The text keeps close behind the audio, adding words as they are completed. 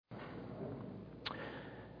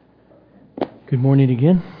Good morning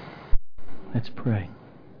again. Let's pray.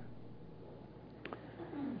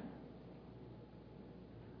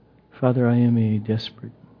 Father, I am a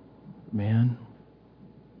desperate man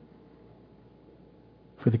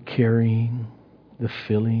for the carrying, the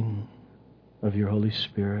filling of your Holy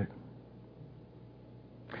Spirit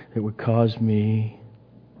that would cause me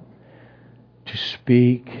to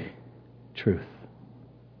speak truth,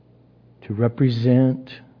 to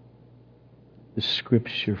represent the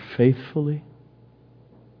Scripture faithfully.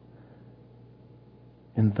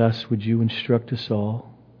 And thus, would you instruct us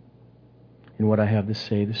all in what I have to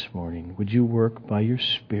say this morning? Would you work by your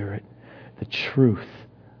Spirit the truth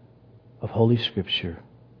of Holy Scripture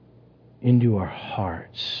into our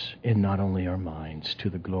hearts and not only our minds, to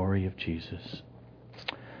the glory of Jesus.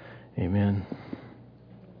 Amen.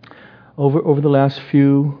 Over the last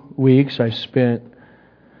few weeks, I've spent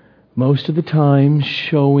most of the time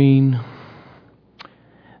showing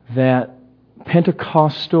that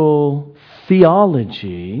Pentecostal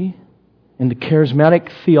theology and the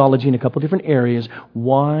charismatic theology in a couple of different areas,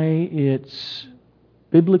 why it's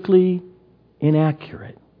biblically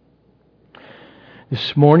inaccurate.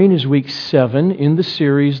 This morning is week 7 in the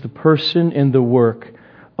series, The Person and the Work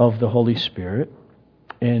of the Holy Spirit.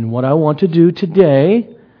 And what I want to do today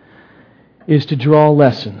is to draw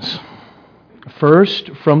lessons.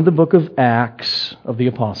 First, from the book of Acts of the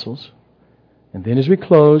Apostles. And then as we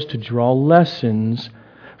close, to draw lessons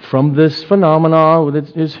from this phenomenon that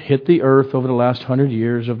has hit the earth over the last 100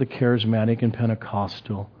 years of the charismatic and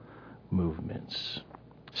Pentecostal movements.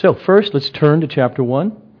 So first, let's turn to chapter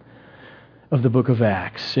 1 of the book of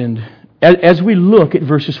Acts. And as we look at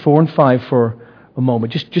verses 4 and 5 for a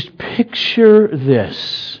moment, just picture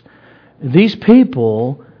this. These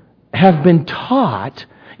people have been taught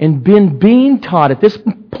and been being taught at this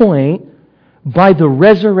point by the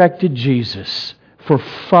resurrected Jesus for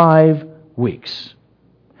 5 weeks.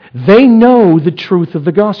 They know the truth of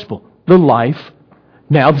the gospel, the life,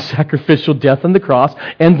 now the sacrificial death on the cross,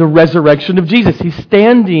 and the resurrection of Jesus. He's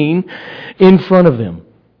standing in front of them.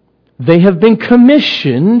 They have been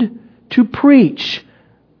commissioned to preach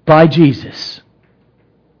by Jesus.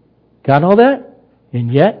 Got all that?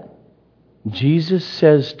 And yet, Jesus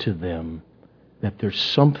says to them that there's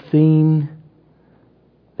something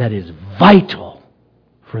that is vital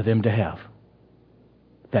for them to have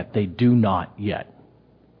that they do not yet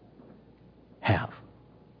have.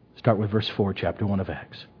 Start with verse 4, chapter 1 of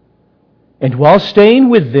Acts. And while staying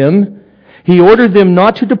with them, he ordered them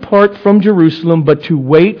not to depart from Jerusalem, but to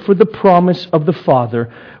wait for the promise of the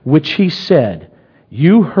Father, which he said,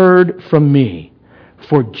 "You heard from me,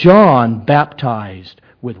 for John baptized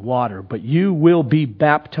with water, but you will be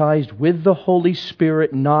baptized with the Holy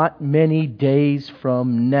Spirit not many days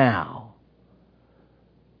from now."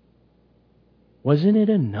 Wasn't it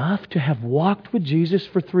enough to have walked with Jesus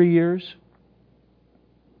for 3 years?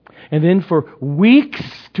 And then for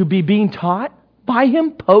weeks to be being taught by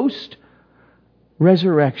Him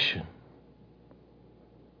post-resurrection?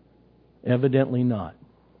 Evidently not.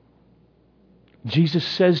 Jesus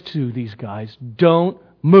says to these guys, don't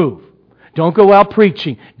move. Don't go out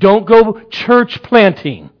preaching. Don't go church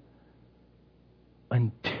planting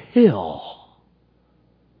until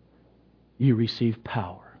you receive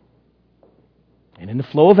power. And in the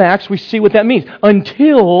flow of Acts, we see what that means.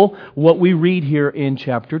 Until what we read here in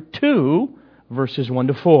chapter 2, verses 1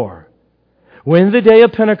 to 4. When the day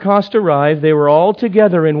of Pentecost arrived, they were all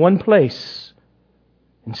together in one place.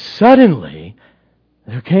 And suddenly,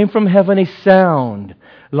 there came from heaven a sound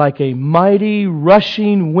like a mighty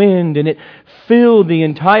rushing wind, and it filled the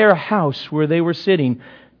entire house where they were sitting.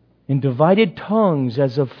 And divided tongues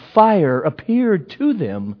as of fire appeared to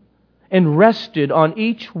them and rested on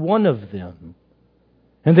each one of them.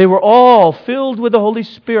 And they were all filled with the Holy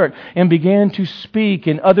Spirit and began to speak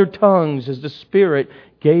in other tongues as the Spirit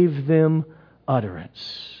gave them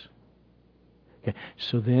utterance. Okay,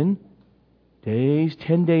 so then,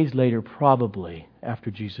 10 days later, probably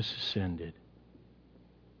after Jesus ascended,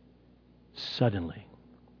 suddenly,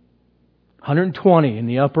 120 in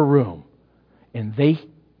the upper room, and they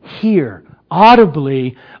hear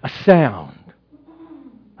audibly a sound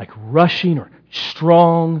like rushing or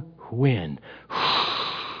strong wind.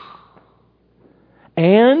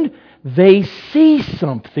 And they see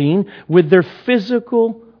something with their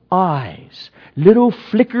physical eyes. Little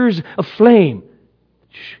flickers of flame.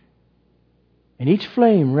 And each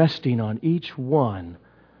flame resting on each one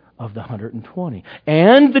of the 120.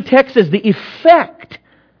 And the text says the effect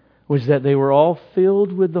was that they were all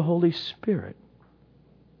filled with the Holy Spirit.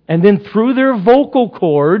 And then through their vocal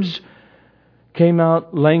cords came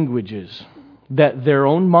out languages that their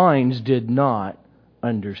own minds did not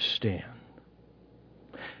understand.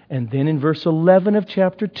 And then in verse 11 of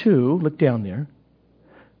chapter 2, look down there,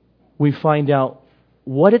 we find out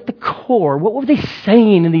what at the core, what were they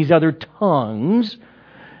saying in these other tongues?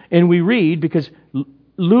 And we read, because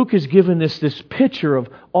Luke has given us this picture of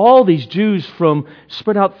all these Jews from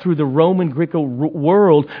spread out through the Roman Greco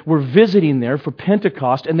world were visiting there for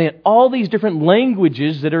Pentecost, and they had all these different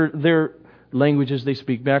languages that are their languages they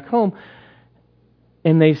speak back home.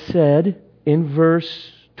 And they said in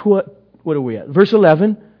verse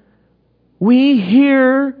 11, we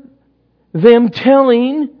hear them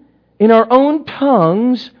telling in our own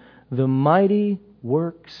tongues the mighty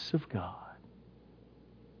works of God.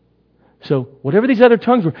 So whatever these other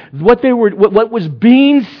tongues were, what was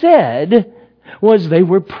being said was they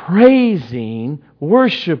were praising,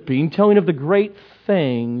 worshiping, telling of the great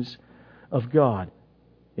things of God.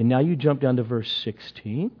 And now you jump down to verse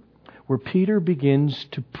 16, where Peter begins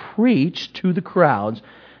to preach to the crowds,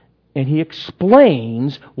 and he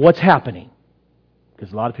explains what's happening.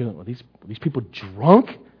 Because a lot of people, well, these people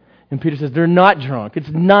drunk? And Peter says, they're not drunk. It's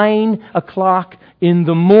 9 o'clock in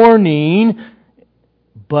the morning.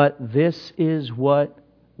 But this is what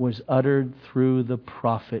was uttered through the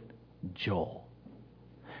prophet Joel.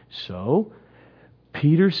 So,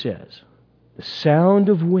 Peter says, the sound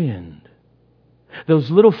of wind, those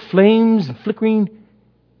little flames, flickering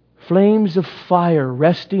flames of fire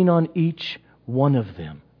resting on each one of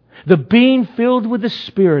them, the being filled with the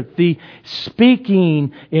Spirit, the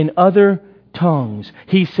speaking in other tongues.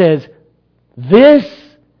 He says, this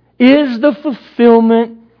is the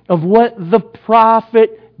fulfillment of what the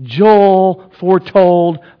prophet Joel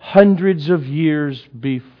foretold hundreds of years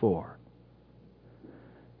before.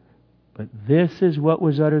 But this is what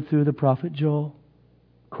was uttered through the prophet Joel.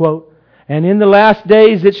 Quote, and in the last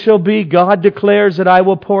days it shall be, God declares, that I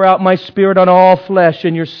will pour out my Spirit on all flesh,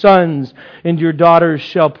 and your sons and your daughters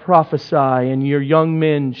shall prophesy, and your young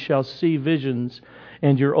men shall see visions,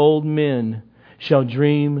 and your old men shall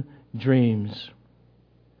dream dreams.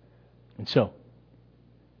 And so,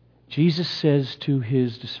 Jesus says to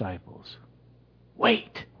His disciples,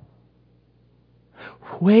 wait.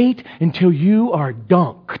 Wait until you are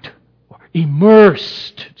dunked, or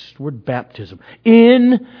immersed, it's the word baptism,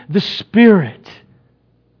 in the Spirit.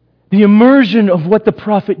 The immersion of what the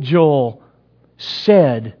prophet Joel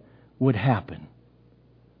said would happen.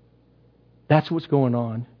 That's what's going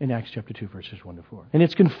on in Acts chapter 2, verses 1 to 4. And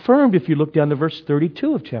it's confirmed if you look down to verse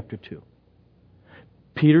 32 of chapter 2.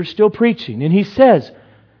 Peter's still preaching, and he says,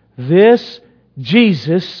 this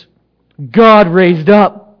Jesus God raised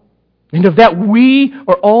up, and of that we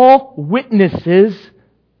are all witnesses,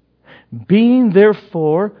 being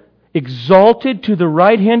therefore exalted to the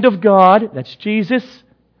right hand of God, that's Jesus,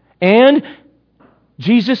 and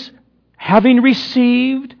Jesus having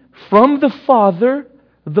received from the Father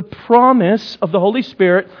the promise of the Holy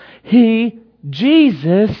Spirit, He,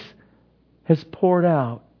 Jesus, has poured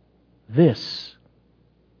out this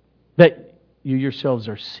that you yourselves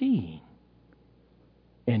are seeing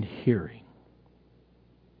and hearing.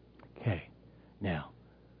 Okay, now,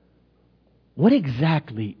 what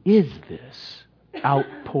exactly is this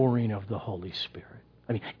outpouring of the Holy Spirit?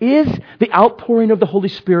 I mean, is the outpouring of the Holy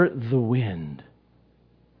Spirit the wind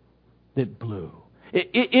that blew?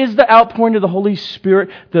 Is the outpouring of the Holy Spirit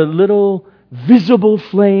the little visible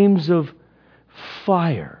flames of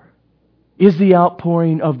fire? Is the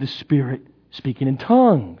outpouring of the Spirit speaking in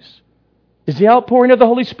tongues? Is the outpouring of the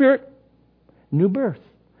Holy Spirit new birth,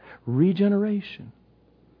 regeneration?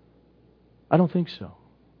 I don't think so.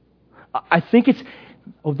 I think it's,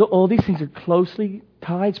 although all these things are closely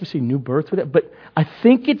tied, especially new birth with it, but I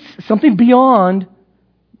think it's something beyond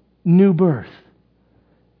new birth.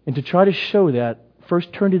 And to try to show that,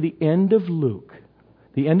 first turn to the end of Luke,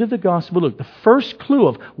 the end of the Gospel of Luke, the first clue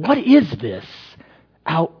of what is this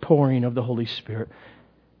outpouring of the Holy Spirit.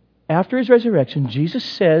 After His resurrection, Jesus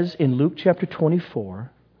says in Luke chapter 24,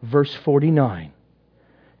 verse 49,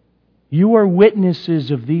 you are witnesses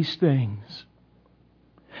of these things.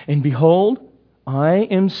 And behold, I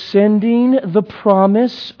am sending the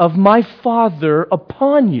promise of my Father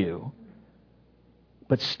upon you.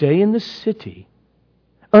 But stay in the city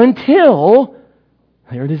until,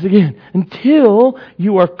 there it is again, until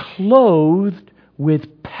you are clothed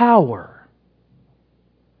with power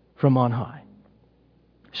from on high.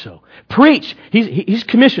 So, preach. He's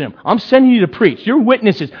commissioned them. I'm sending you to preach. You're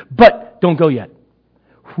witnesses, but don't go yet.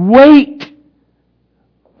 Wait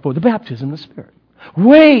for the baptism of the Spirit.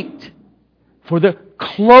 Wait for the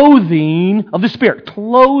clothing of the Spirit.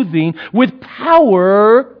 Clothing with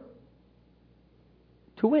power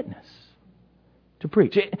to witness, to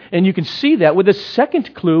preach. And you can see that with the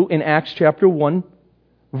second clue in Acts chapter 1,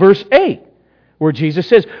 verse 8, where Jesus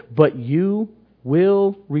says, "But you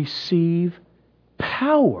will receive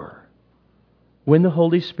power when the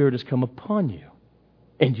Holy Spirit has come upon you,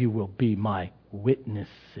 and you will be my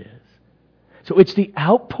witnesses." So it's the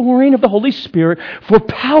outpouring of the Holy Spirit for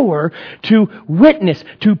power to witness,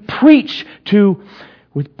 to preach, to,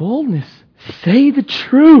 with boldness, say the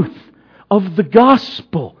truth of the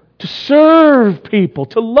gospel, to serve people,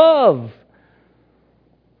 to love.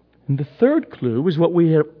 And the third clue is what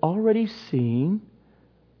we have already seen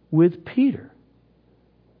with Peter.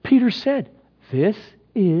 Peter said, "This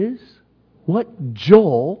is what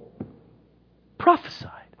Joel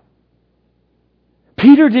prophesied."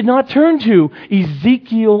 Peter did not turn to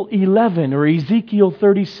Ezekiel 11 or Ezekiel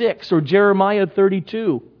 36 or Jeremiah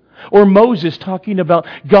 32 or Moses talking about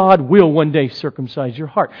God will one day circumcise your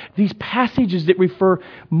heart. These passages that refer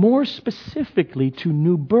more specifically to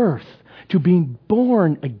new birth, to being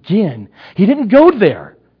born again. He didn't go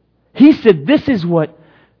there. He said this is what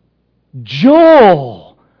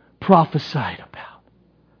Joel prophesied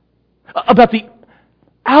about the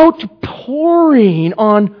outpouring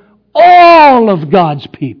on all of God's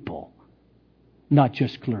people, not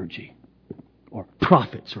just clergy or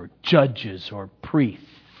prophets or judges or priests.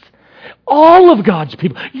 All of God's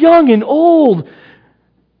people, young and old,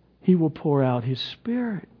 He will pour out His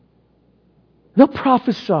Spirit. They'll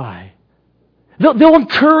prophesy. They'll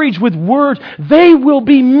encourage with words. They will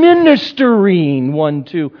be ministering one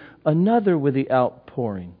to another with the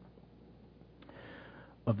outpouring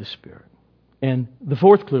of the Spirit. And the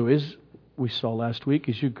fourth clue is, we saw last week,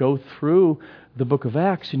 as you go through the book of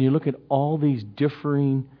Acts and you look at all these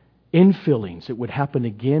differing infillings that would happen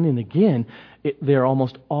again and again, they're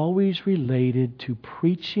almost always related to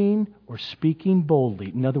preaching or speaking boldly.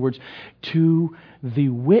 In other words, to the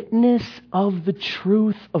witness of the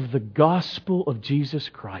truth of the gospel of Jesus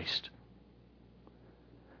Christ.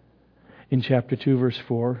 In chapter 2, verse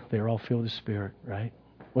 4, they were all filled with the Spirit, right?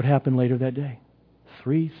 What happened later that day?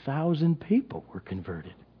 3,000 people were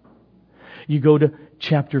converted. You go to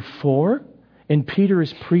chapter 4, and Peter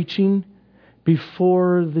is preaching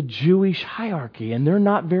before the Jewish hierarchy, and they're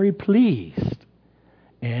not very pleased.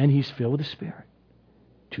 And he's filled with the Spirit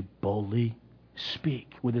to boldly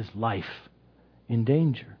speak with his life in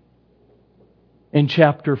danger. In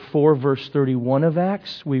chapter 4, verse 31 of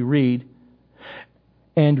Acts, we read,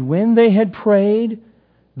 "And when they had prayed,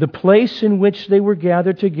 the place in which they were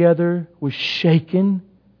gathered together was shaken,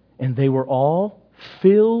 and they were all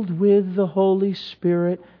filled with the Holy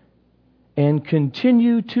Spirit and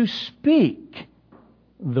continued to speak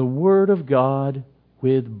the Word of God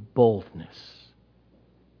with boldness."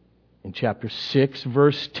 In chapter 6,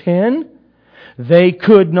 verse 10, "They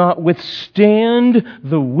could not withstand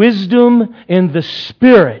the wisdom and the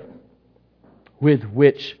Spirit with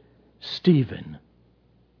which Stephen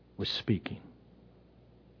was speaking."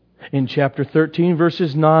 In chapter 13,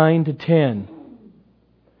 verses 9 to 10,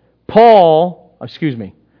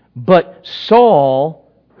 but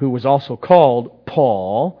Saul, who was also called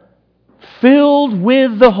Paul, filled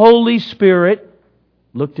with the Holy Spirit,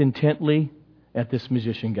 looked intently at this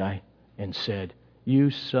musician guy and said, "You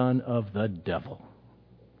son of the devil."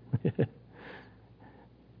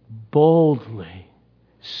 Boldly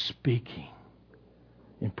speaking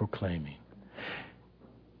and proclaiming.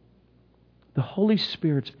 The Holy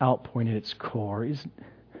Spirit's outpouring at its core is,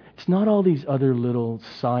 it's not all these other little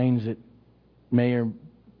signs that may or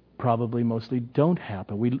probably mostly don't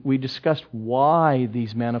happen. We discussed why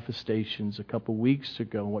these manifestations a couple weeks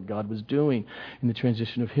ago, what God was doing in the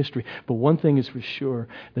transition of history. But one thing is for sure,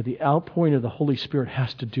 that the outpouring of the Holy Spirit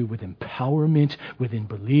has to do with empowerment within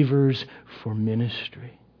believers for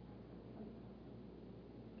ministry.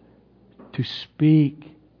 To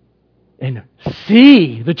speak and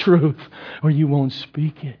see the truth, or you won't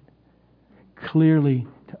speak it clearly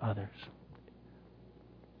to others.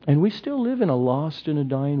 And we still live in a lost and a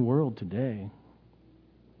dying world today.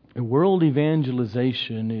 And world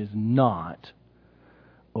evangelization is not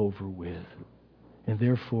over with. And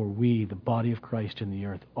therefore we, the body of Christ in the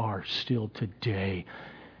earth, are still today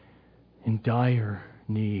in dire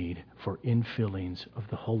need for infillings of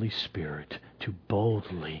the Holy Spirit to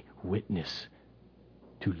boldly witness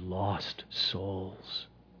to lost souls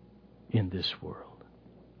in this world.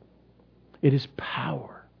 It is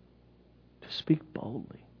power to speak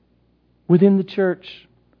boldly within the church,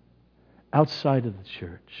 outside of the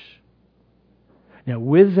church. Now,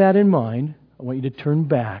 with that in mind, I want you to turn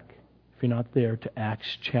back, if you're not there, to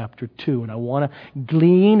Acts chapter 2. And I want to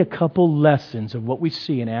glean a couple lessons of what we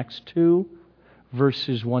see in Acts 2,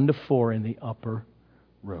 verses 1 to 4 in the upper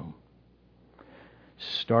room.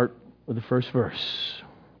 Start with the first verse.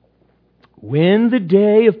 When the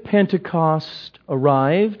day of Pentecost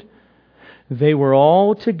arrived, they were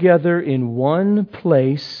all together in one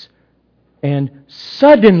place, and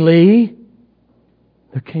suddenly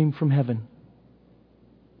there came from heaven.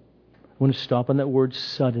 I want to stop on that word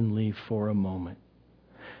suddenly for a moment.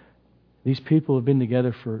 These people have been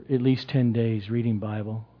together for at least 10 days reading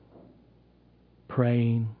Bible,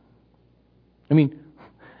 praying. I mean,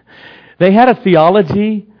 they had a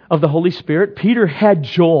theology of the Holy Spirit. Peter had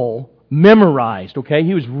Joel memorized, okay?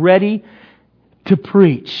 He was ready to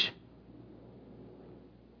preach.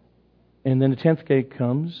 And then the 10th day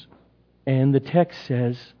comes, and the text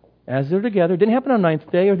says, as they're together, it didn't happen on the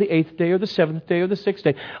 9th day, or the 8th day, or the 7th day, or the 6th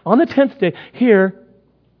day. On the 10th day, here,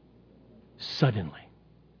 suddenly,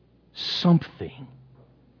 something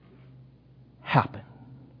happened.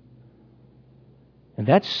 And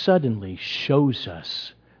that suddenly shows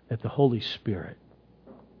us that the Holy Spirit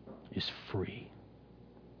is free.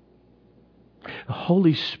 The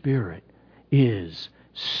Holy Spirit is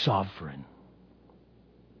sovereign.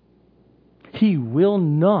 He will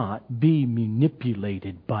not be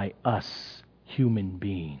manipulated by us human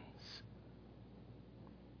beings.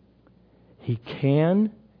 He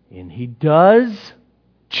can, and He does,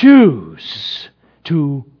 choose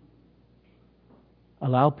to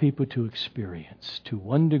allow people to experience, to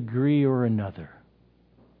one degree or another,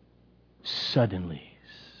 suddenlies.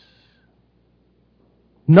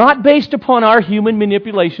 Not based upon our human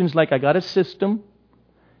manipulations, like I got a system,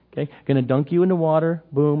 okay, going to dunk you in the water,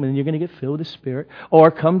 boom, and you're going to get filled with the Spirit.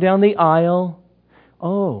 Or come down the aisle,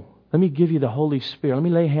 oh, let me give you the Holy Spirit. Let me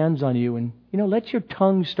lay hands on you and, let your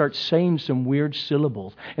tongue start saying some weird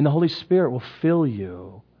syllables, and the Holy Spirit will fill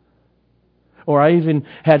you. Or I even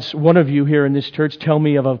had one of you here in this church tell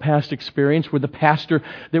me of a past experience where the pastor,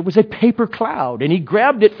 there was a paper cloud, and he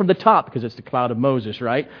grabbed it from the top, because it's the cloud of Moses,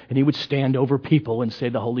 right? And he would stand over people and say,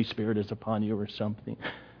 the Holy Spirit is upon you, or something.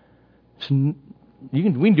 We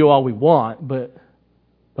can do all we want, but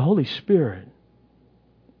the Holy Spirit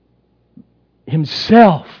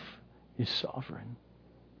Himself is sovereign.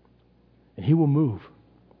 And He will move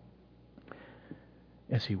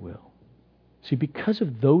as He will. See, because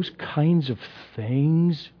of those kinds of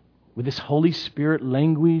things, with this Holy Spirit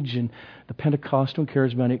language and the Pentecostal and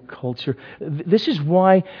charismatic culture, this is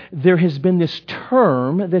why there has been this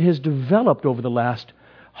term that has developed over the last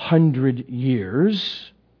 100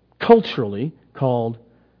 years, culturally, called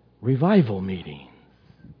revival meetings.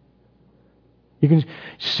 You can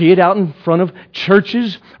see it out in front of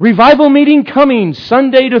churches. Revival meeting coming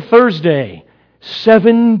Sunday to Thursday,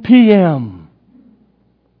 7 p.m.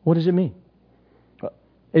 What does it mean?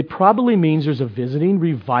 It probably means there's a visiting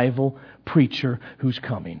revival preacher who's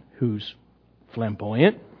coming, who's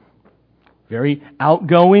flamboyant, very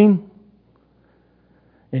outgoing,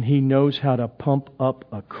 and he knows how to pump up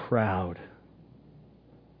a crowd.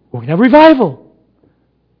 We're going to have revival.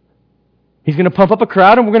 He's going to pump up a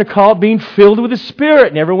crowd, and we're going to call it being filled with the Spirit,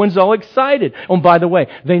 and everyone's all excited. Oh, and by the way,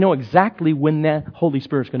 they know exactly when that Holy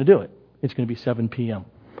Spirit's going to do it. It's going to be 7 p.m.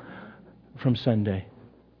 from Sunday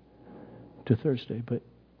to Thursday, but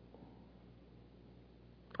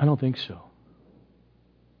I don't think so.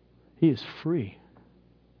 He is free.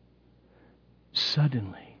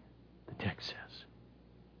 Suddenly, the text says.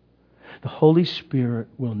 The Holy Spirit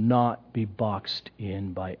will not be boxed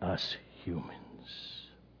in by us humans.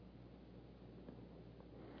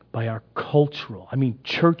 By our cultural,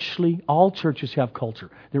 churchly, all churches have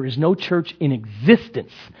culture. There is no church in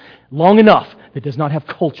existence long enough that does not have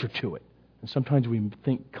culture to it. And sometimes we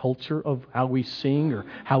think culture of how we sing or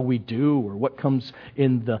how we do or what comes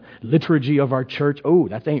in the liturgy of our church. Oh,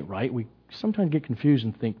 that ain't right. We sometimes get confused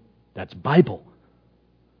and think that's Bible.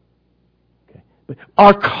 Okay. But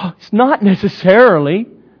it's not necessarily.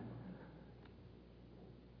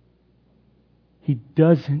 He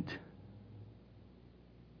doesn't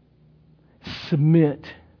submit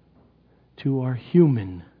to our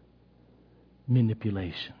human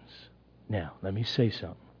manipulations. Now, let me say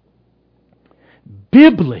something.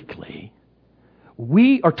 Biblically,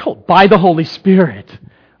 we are told by the Holy Spirit.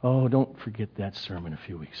 Oh, don't forget that sermon a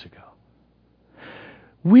few weeks ago.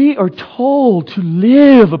 We are told to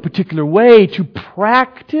live a particular way, to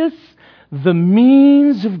practice the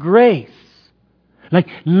means of grace. Like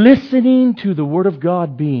listening to the Word of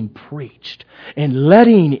God being preached and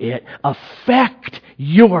letting it affect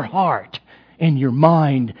your heart and your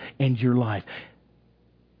mind and your life.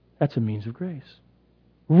 That's a means of grace.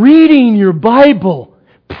 Reading your Bible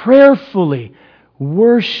prayerfully,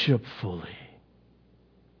 worshipfully.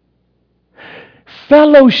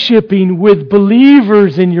 Fellowshipping with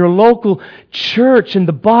believers in your local church and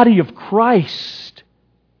the body of Christ.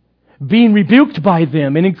 being rebuked by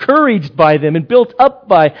them and encouraged by them and built up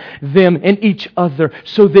by them and each other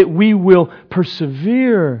so that we will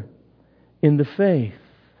persevere in the faith.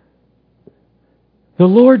 The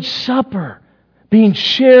Lord's Supper, being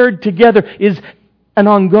shared together, is an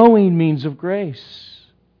ongoing means of grace.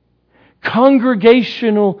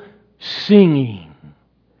 Congregational singing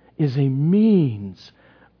is a means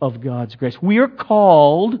of God's grace. We are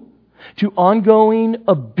called to ongoing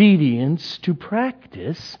obedience to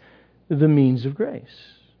practice the means of grace.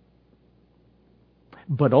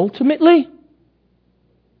 But ultimately,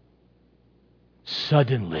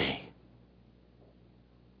 suddenly.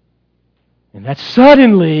 And that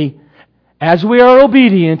suddenly, as we are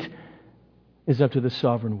obedient, is up to the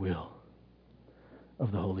sovereign will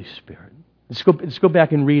of the Holy Spirit. Let's go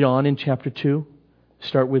back and read on in chapter 2.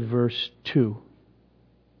 Start with verse 2.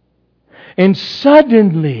 And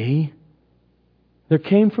suddenly there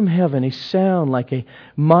came from heaven a sound like a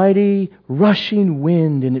mighty rushing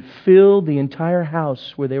wind, and it filled the entire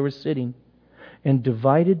house where they were sitting. And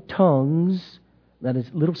divided tongues, that is,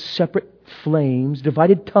 little separate flames,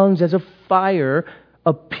 divided tongues as of fire,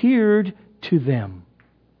 appeared to them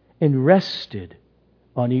and rested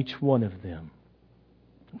on each one of them.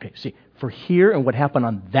 Okay, see, for here and what happened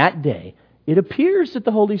on that day, it appears that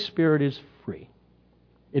the Holy Spirit is free.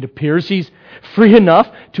 It appears He's free enough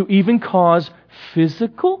to even cause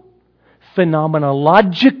physical,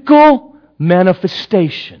 phenomenological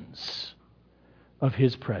manifestations of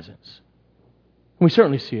His presence. We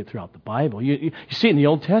certainly see it throughout the Bible. You see it in the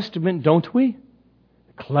Old Testament, don't we?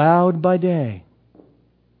 Cloud by day,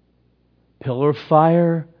 pillar of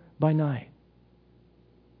fire by night.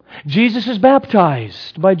 Jesus is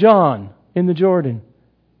baptized by John in the Jordan.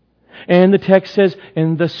 And the text says,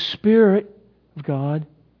 and the Spirit of God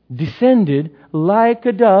descended like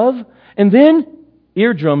a dove, and then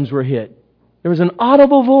eardrums were hit. There was an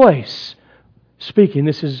audible voice speaking,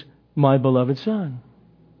 "This is my beloved Son."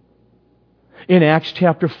 In Acts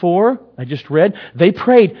chapter 4, I just read, they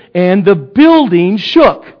prayed, and the building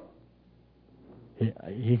shook.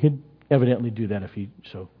 He could evidently do that if He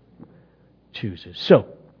so chooses. So,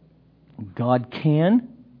 God can,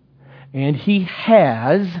 and He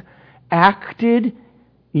has acted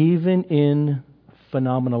even in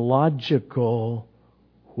phenomenological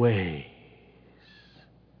ways,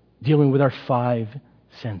 dealing with our five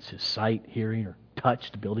senses: sight, hearing, or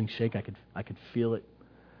touch. The building shake. I could feel it.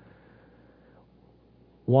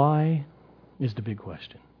 Why is the big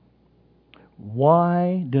question?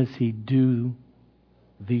 Why does He do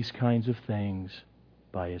these kinds of things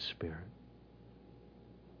by His Spirit?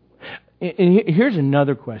 And here's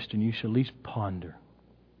another question you should at least ponder,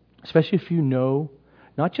 especially if you know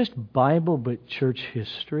not just Bible but church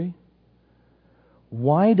history.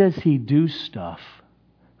 Why does He do stuff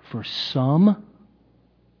for some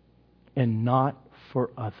and not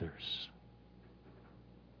for others?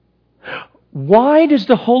 Why does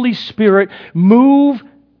the Holy Spirit move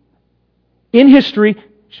in history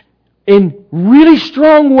in really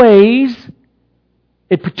strong ways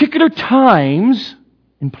at particular times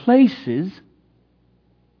and places,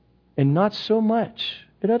 and not so much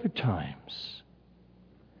at other times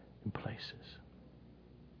and places?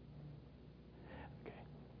 Okay.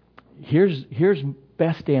 Here's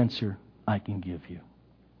best answer I can give you.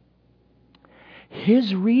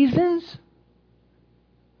 His reasons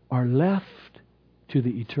are left to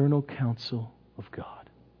the eternal counsel of God.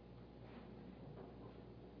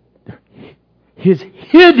 They're His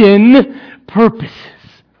hidden purposes.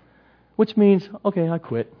 Which means, okay, I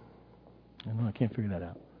quit. I can't figure that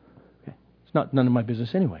out. Okay. It's none of my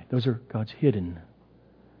business anyway. Those are God's hidden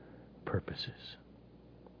purposes.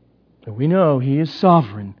 And we know He is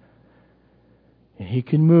sovereign, and He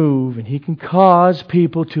can move, and He can cause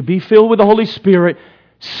people to be filled with the Holy Spirit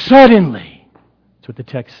suddenly. That's what the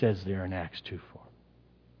text says there in Acts 2:4.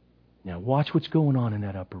 Now watch what's going on in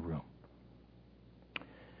that upper room.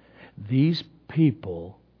 These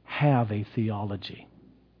people have a theology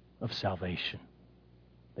of salvation.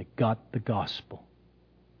 They got the gospel.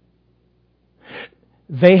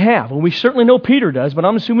 They have, and we certainly know Peter does, but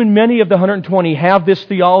I'm assuming many of the 120 have this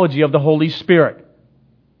theology of the Holy Spirit.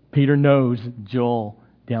 Peter knows Joel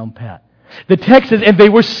down pat. The text says, and they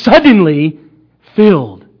were suddenly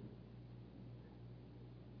filled.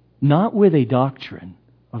 Not with a doctrine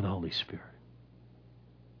of the Holy Spirit.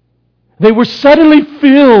 They were suddenly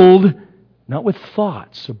filled, not with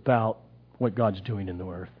thoughts about what God's doing in the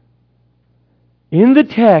earth. In the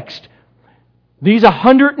text, these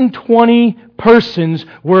 120 persons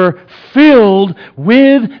were filled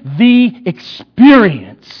with the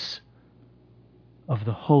experience of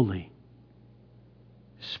the Holy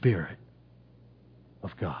Spirit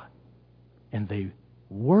of God. And they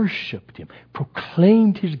worshipped Him,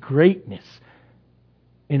 proclaimed His greatness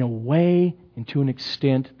in a way and to an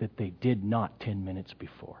extent that they did not 10 minutes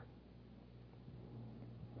before.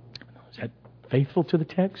 Is that faithful to the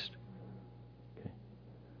text? Okay.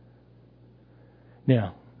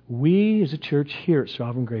 Now, we as a church here at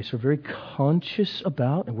Sovereign Grace are very conscious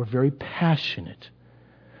about, and we're very passionate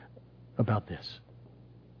about this.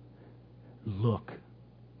 Look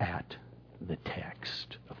at the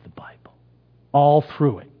text of the Bible. All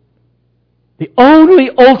through it. The only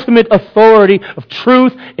ultimate authority of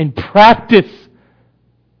truth and practice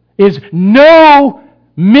is no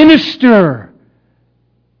minister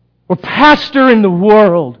or pastor in the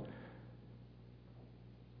world.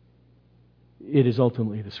 It is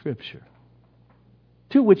ultimately the Scripture,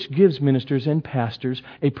 to which gives ministers and pastors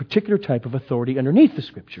a particular type of authority underneath the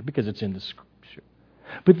Scripture, because it's in the Scripture.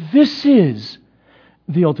 But this is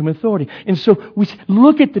the ultimate authority. And so we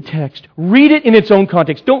look at the text, read it in its own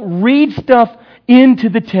context. Don't read stuff into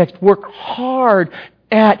the text. Work hard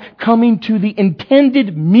at coming to the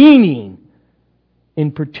intended meaning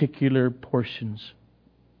in particular portions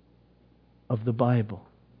of the Bible.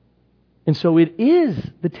 And so it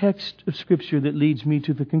is the text of Scripture that leads me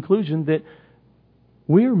to the conclusion that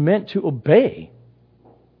we're meant to obey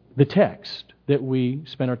the text that we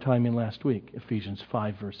spent our time in last week, Ephesians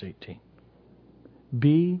 5, verse 18.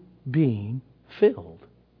 Being filled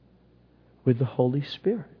with the Holy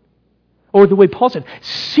Spirit. Or the way Paul said,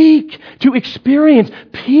 seek to experience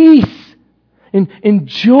peace and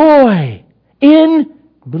joy in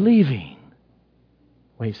believing.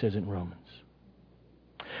 The way he says it in Romans.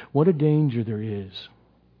 What a danger there is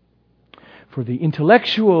for the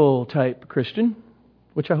intellectual type Christian,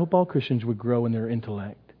 which I hope all Christians would grow in their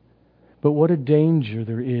intellect. But what a danger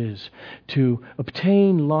there is to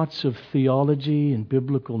obtain lots of theology and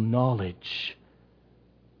biblical knowledge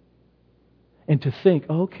and to think,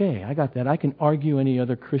 okay, I got that. I can argue any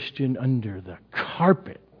other Christian under the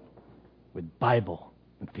carpet with Bible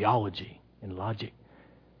and theology and logic,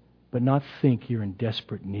 but not think you're in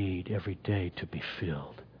desperate need every day to be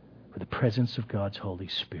filled with the presence of God's Holy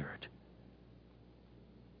Spirit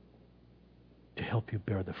to help you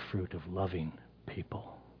bear the fruit of loving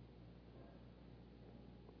people.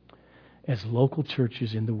 As local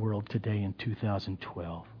churches in the world today in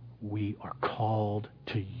 2012, we are called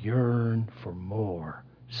to yearn for more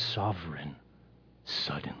sovereign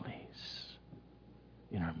suddenlies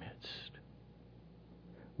in our midst.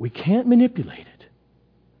 We can't manipulate it,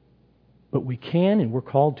 but we can, and we're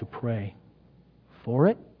called to pray for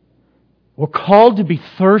it. We're called to be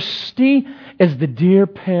thirsty as the deer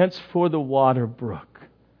pants for the water brook.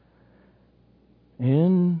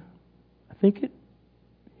 And I think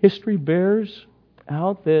history bears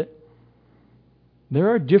out that there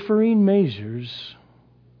are differing measures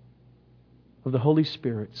of the Holy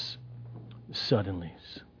Spirit's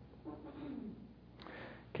suddenlies.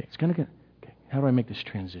 Okay, how do I make this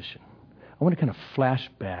transition? I want to kind of flash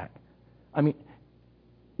back. I mean,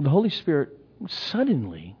 the Holy Spirit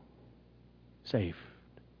suddenly saved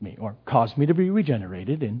me or caused me to be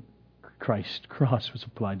regenerated, and Christ's cross was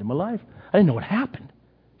applied to my life. I didn't know what happened.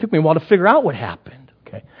 It took me a while to figure out what happened.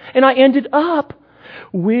 Okay, and I ended up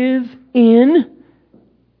within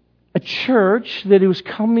a church that it was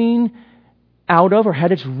coming out of or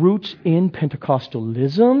had its roots in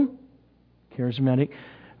Pentecostalism, Charismatic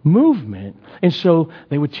movement. And so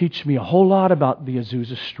they would teach me a whole lot about the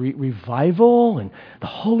Azusa Street revival and the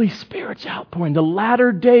Holy Spirit's outpouring. The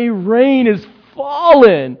latter day rain is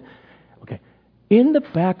fallen. Okay, in the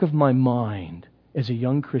back of my mind as a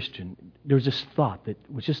young Christian, there was this thought that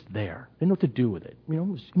was just there. I didn't know what to do with it. I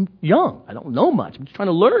was young. I don't know much. I'm just trying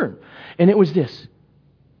to learn. And it was this.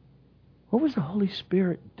 What was the Holy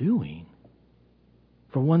Spirit doing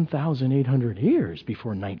for 1,800 years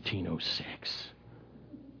before 1906?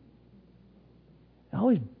 It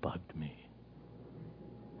always bugged me.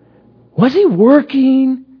 Was He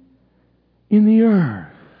working in the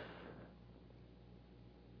earth?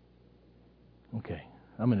 Okay,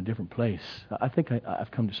 I'm in a different place. I think I've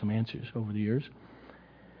come to some answers over the years.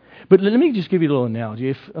 But let me just give you a little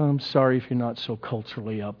analogy. I'm sorry if you're not so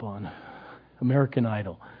culturally up on American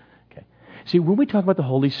Idol. Okay. See, when we talk about the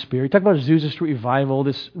Holy Spirit, talk about Azusa Street revival,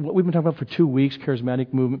 what we've been talking about for 2 weeks,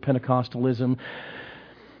 charismatic movement, Pentecostalism.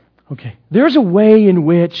 Okay, there's a way in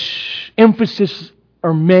which emphasis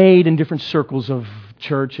are made in different circles of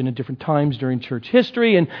church and at different times during church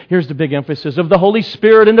history, and here's the big emphasis of the Holy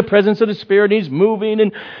Spirit and the presence of the Spirit. He's moving,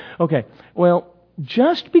 and okay, well,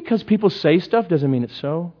 just because people say stuff doesn't mean it's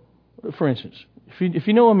so. For instance, if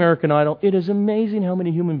you know American Idol, it is amazing how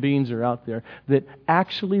many human beings are out there that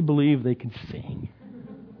actually believe they can sing.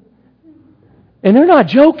 And they're not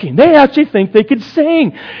joking. They actually think they could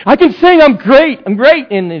sing. I can sing. I'm great. I'm great.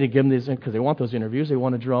 And they give them this because they want those interviews. They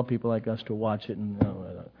want to draw people like us to watch it. And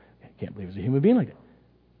I can't believe there's a human being like that.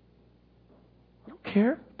 I don't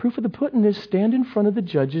care. Proof of the pudding is stand in front of the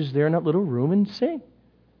judges there in that little room and sing.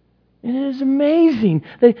 And it is amazing.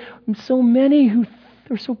 So many who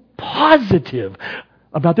are so positive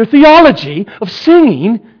about their theology of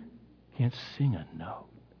singing can't sing a note.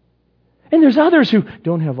 And there's others who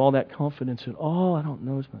don't have all that confidence at all. I don't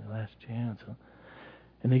know, it's my last chance.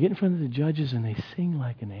 And they get in front of the judges and they sing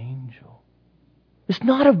like an angel. It's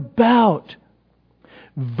not about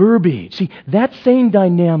verbiage. See, that same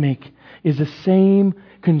dynamic is the same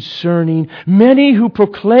concerning many who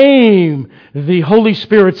proclaim the Holy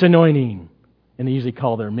Spirit's anointing. And they usually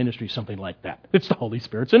call their ministry something like that. It's the Holy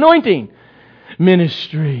Spirit's anointing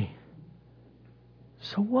ministry.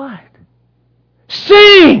 So what?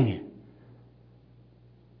 Sing!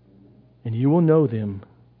 And you will know them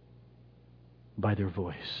by their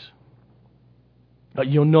voice.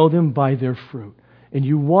 You'll know them by their fruit. And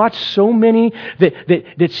you watch so many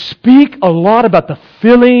that speak a lot about the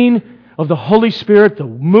filling of the Holy Spirit, the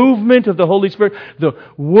movement of the Holy Spirit, the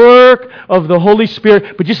work of the Holy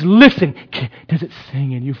Spirit. But just listen. Does it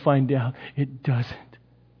sing? And you find out it doesn't.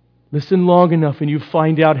 Listen long enough and you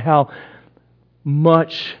find out how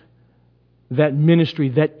much that ministry,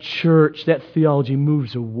 that church, that theology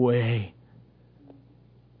moves away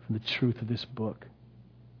from the truth of this book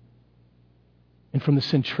and from the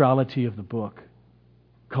centrality of the book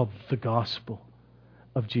called the gospel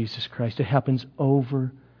of Jesus Christ. It happens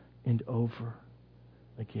over and over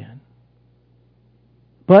again.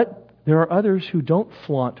 But there are others who don't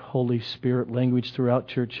flaunt Holy Spirit language throughout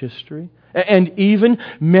church history, and even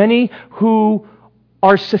many who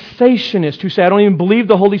are cessationists who say, I don't even believe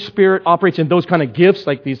the Holy Spirit operates in those kind of gifts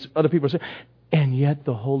like these other people say. And yet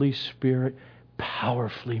the Holy Spirit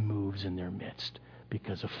powerfully moves in their midst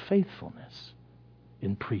because of faithfulness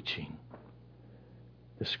in preaching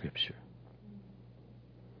the Scripture.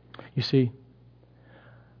 You see,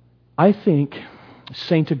 I think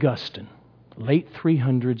St. Augustine, late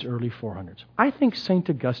 300s, early 400s, I think St.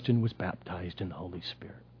 Augustine was baptized in the Holy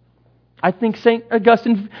Spirit. I think St.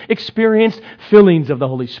 Augustine experienced fillings of the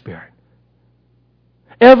Holy Spirit.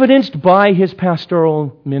 Evidenced by his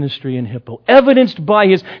pastoral ministry in Hippo. Evidenced by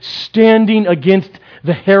his standing against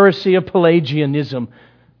the heresy of Pelagianism.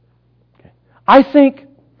 I think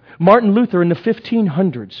Martin Luther in the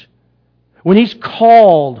 1500s, when he's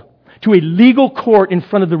called to a legal court in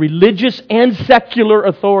front of the religious and secular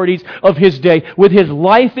authorities of his day, with his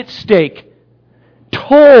life at stake,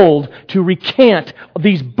 told to recant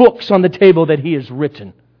these books on the table that he has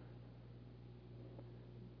written.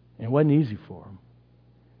 And it wasn't easy for him.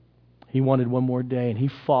 He wanted one more day, and he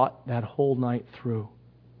fought that whole night through.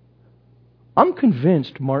 I'm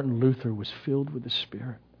convinced Martin Luther was filled with the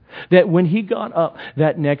Spirit. That when he got up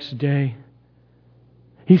that next day,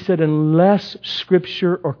 he said, unless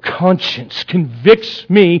Scripture or conscience convicts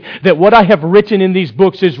me that what I have written in these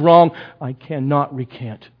books is wrong, I cannot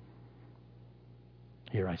recant.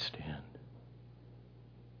 Here I stand.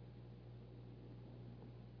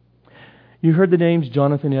 You heard the names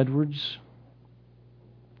Jonathan Edwards,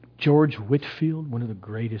 George Whitefield, one of the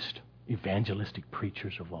greatest evangelistic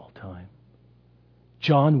preachers of all time,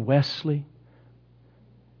 John Wesley.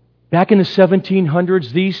 Back in the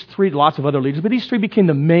 1700s, these three, lots of other leaders, but these three became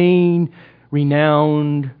the main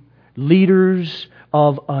renowned leaders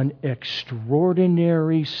of an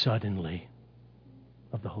extraordinary suddenly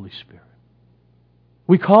of the Holy Spirit.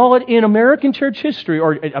 We call it in American church history,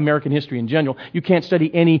 or American history in general. You can't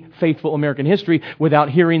study any faithful American history without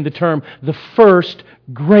hearing the term, the first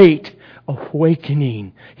great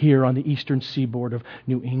awakening here on the eastern seaboard of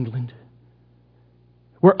New England.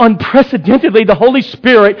 Where unprecedentedly the Holy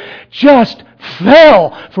Spirit just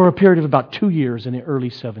fell for a period of about 2 years in the early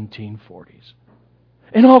 1740s.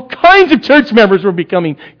 And all kinds of church members were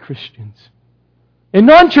becoming Christians. And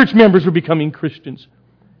non-church members were becoming Christians.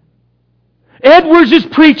 Edwards is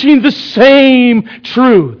preaching the same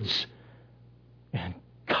truths. And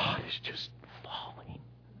God is just falling.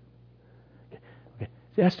 Okay.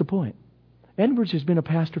 That's the point. Edwards has been a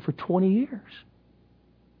pastor for 20 years.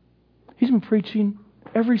 He's been preaching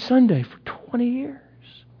every Sunday for 20 years.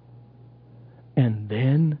 And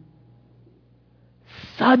then,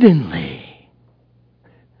 suddenly,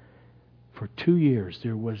 for 2 years,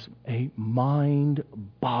 there was a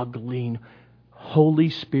mind-boggling,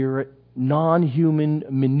 Holy Spirit, non-human,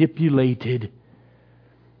 manipulated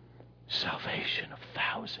salvation of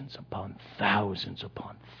thousands upon thousands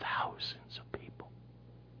upon thousands of people.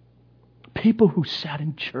 People who sat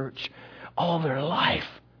in church all their life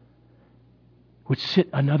would sit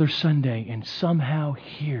another Sunday and somehow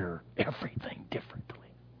hear everything differently.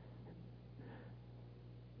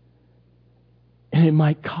 And it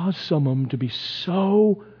might cause some of them to be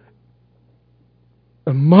so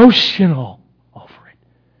emotional over it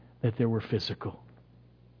that there were physical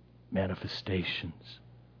manifestations.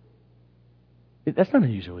 That's not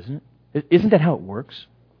unusual, isn't it? Isn't that how it works?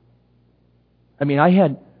 I mean, I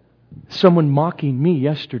had someone mocking me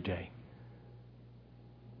yesterday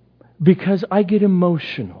because I get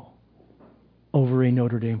emotional over a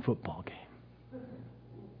Notre Dame football game.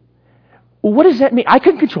 Well, what does that mean? I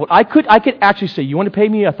couldn't control it. I could actually say, you want to pay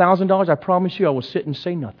me $1,000? I promise you I will sit and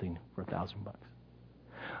say nothing for $1,000.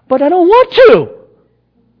 But I don't want to.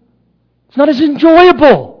 It's not as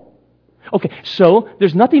enjoyable. Okay, so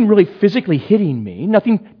there's nothing really physically hitting me,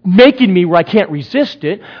 nothing making me where I can't resist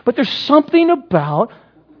it, but there's something about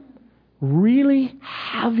really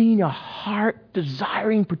having a heart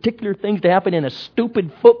desiring particular things to happen in a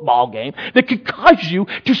stupid football game that could cause you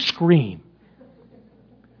to scream.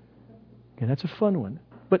 Okay, that's a fun one.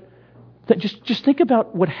 But just think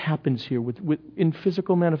about what happens here in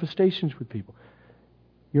physical manifestations with people.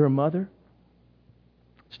 You're a mother.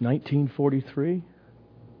 It's 1943.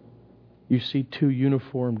 You see two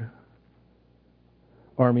uniformed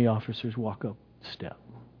army officers walk up the step.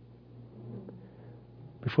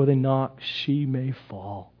 Before they knock, she may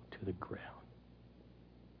fall to the ground.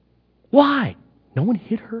 Why? No one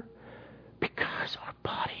hit her? Because our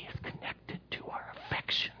body is connected to our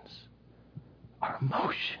affections, our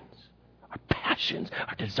emotions, our passions,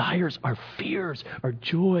 our desires, our fears, our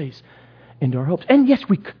joys, and our hopes. And yes,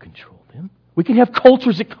 we could control them. We can have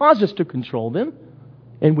cultures that cause us to control them.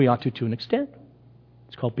 And we ought to an extent.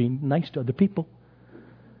 It's called being nice to other people.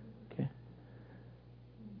 Okay.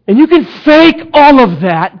 And you can fake all of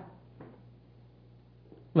that,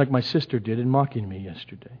 like my sister did in mocking me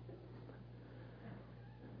yesterday.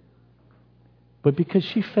 But because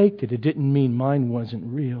she faked it, it didn't mean mine wasn't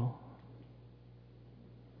real.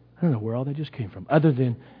 I don't know where all that just came from, other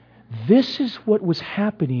than this is what was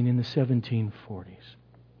happening in the 1740s.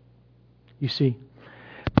 You see,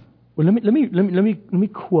 well, let me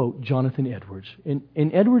quote Jonathan Edwards. And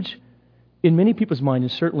Edwards, in many people's mind,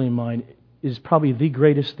 and certainly in mine, is probably the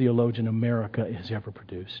greatest theologian America has ever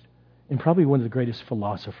produced, and probably one of the greatest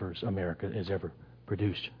philosophers America has ever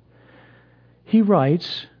produced. He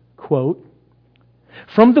writes, quote,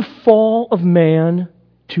 "From the fall of man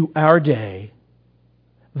to our day,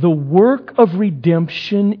 the work of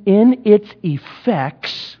redemption in its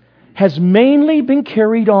effects has mainly been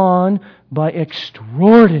carried on by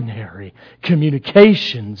extraordinary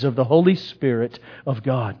communications of the Holy Spirit of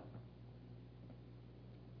God.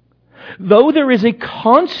 Though there is a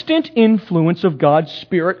constant influence of God's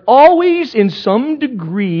Spirit, always in some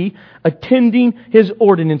degree attending His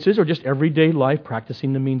ordinances, or just everyday life,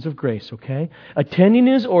 practicing the means of grace, okay? Attending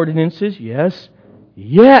His ordinances, yes,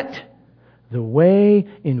 yet the way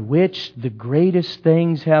in which the greatest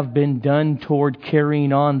things have been done toward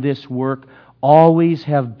carrying on this work always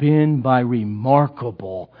have been by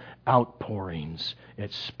remarkable outpourings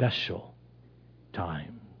at special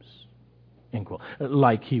times." End quote.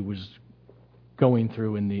 Like he was going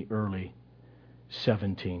through in the early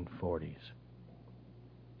 1740s.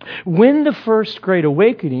 When the First Great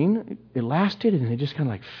Awakening, it lasted, and it just kind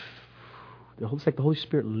of like, it's like the Holy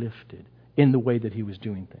Spirit lifted in the way that He was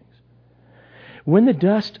doing things. When the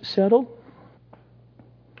dust settled,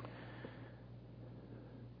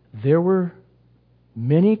 there were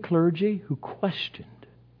many clergy who questioned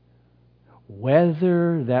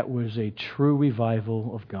whether that was a true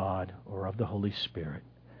revival of God or of the Holy Spirit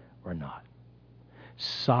or not.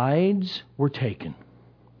 Sides were taken.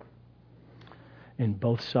 And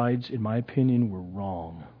both sides, in my opinion, were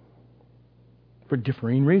wrong for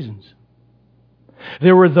differing reasons.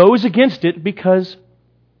 There were those against it because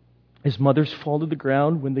as mothers fall to the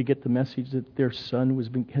ground when they get the message that their son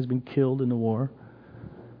has been killed in the war.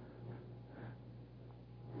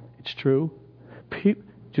 It's true.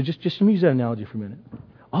 Just let me use that analogy for a minute.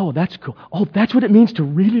 Oh, that's cool. Oh, that's what it means to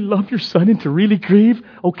really love your son and to really grieve?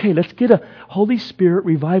 Okay, let's get a Holy Spirit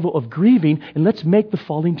revival of grieving and let's make the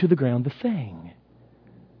falling to the ground the thing.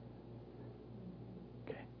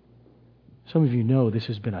 Okay. Some of you know this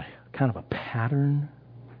has been a kind of a pattern.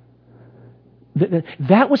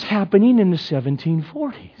 That was happening in the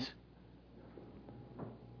 1740s.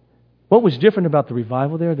 What was different about the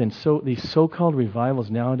revival there than these so-called revivals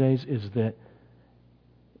nowadays is that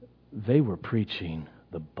they were preaching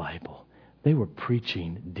the Bible. They were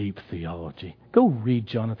preaching deep theology. Go read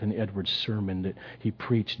Jonathan Edwards' sermon that he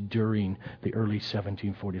preached during the early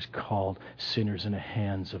 1740s called "Sinners in the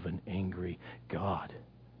Hands of an Angry God."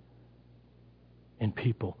 And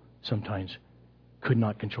people sometimes could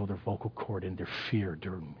not control their vocal cord in their fear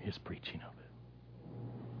during his preaching of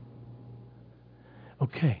it.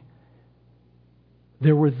 Okay.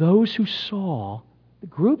 There were those who saw the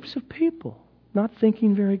groups of people, not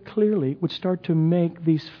thinking very clearly, would start to make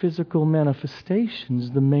these physical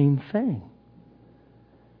manifestations the main thing.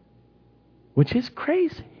 Which is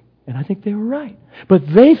crazy. And I think they were right. But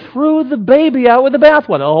they threw the baby out with the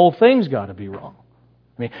bathwater. The whole thing's got to be wrong.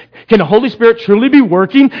 I mean, can the Holy Spirit truly be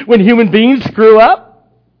working when human beings screw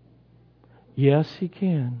up? Yes, He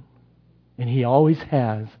can. And He always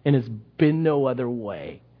has. And it's been no other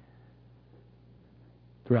way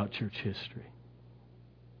throughout church history.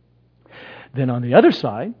 Then on the other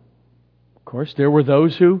side, of course, there were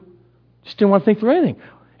those who just didn't want to think through anything.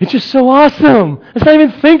 It's just so awesome. Let's not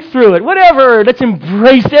even think through it. Whatever. Let's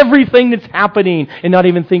embrace everything that's happening and not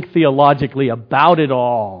even think theologically about it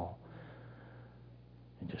all.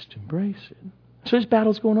 And just embrace it. So there's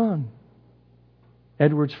battles going on.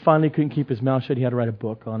 Edwards finally couldn't keep his mouth shut. He had to write a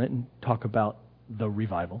book on it and talk about the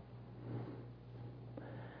revival.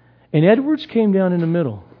 And Edwards came down in the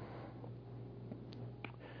middle.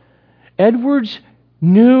 Edwards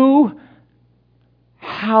knew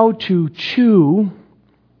how to chew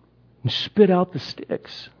and spit out the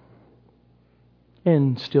sticks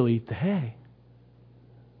and still eat the hay.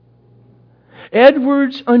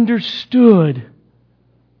 Edwards understood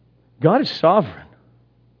God is sovereign.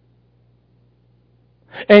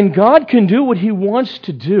 And God can do what He wants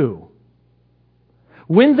to do.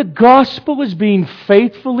 When the gospel is being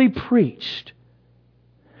faithfully preached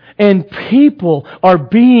and people are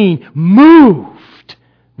being moved,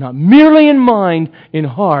 not merely in mind, in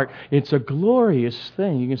heart, it's a glorious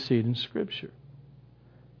thing. You can see it in Scripture.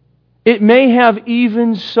 It may have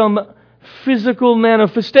even some physical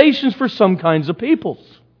manifestations for some kinds of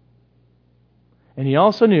peoples. And he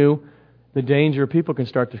also knew the danger people can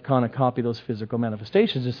start to kind of copy those physical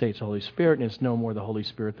manifestations and say it's the Holy Spirit, and it's no more the Holy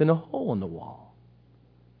Spirit than a hole in the wall.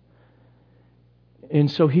 And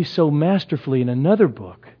so he so masterfully in another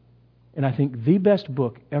book, and I think the best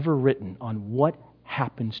book ever written on what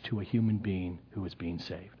happens to a human being who is being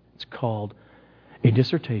saved. It's called A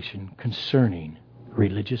Dissertation Concerning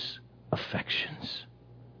Religious Affections.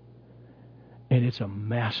 And it's a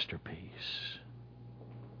masterpiece.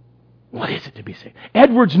 What is it to be saved?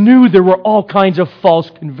 Edwards knew there were all kinds of false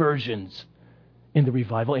conversions in the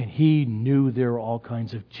revival, and he knew there were all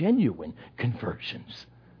kinds of genuine conversions.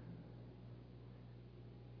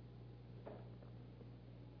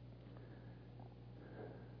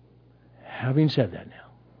 Having said that now,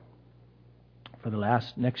 for the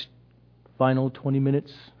next final 20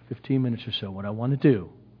 minutes, 15 minutes or so, what I want to do,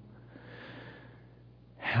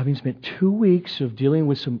 having spent 2 weeks of dealing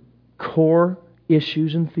with some core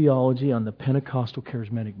issues in theology on the Pentecostal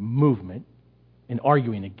charismatic movement and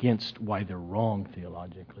arguing against why they're wrong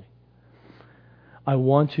theologically, I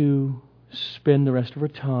want to spend the rest of our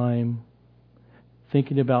time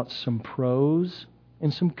thinking about some pros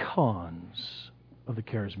and some cons of the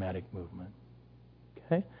charismatic movement.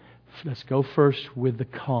 Okay? Let's go first with the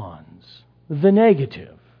cons, the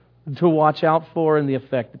negative, to watch out for and the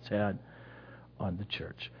effect it's had on the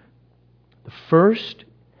church. The first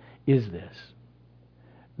is this: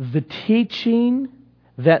 the teaching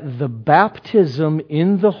that the baptism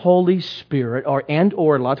in the Holy Spirit, or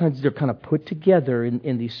a lot of times they're kind of put together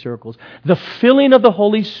in these circles, the filling of the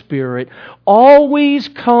Holy Spirit always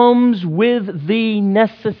comes with the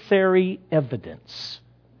necessary evidence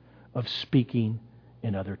of speaking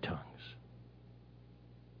in other tongues.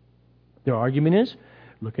 Their argument is,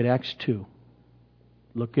 look at Acts 2,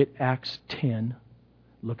 look at Acts 10,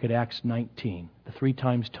 look at Acts 19, the 3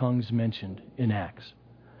 times tongues mentioned in Acts.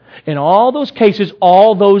 In all those cases,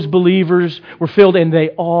 all those believers were filled and they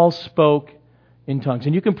all spoke in tongues.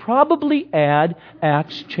 And you can probably add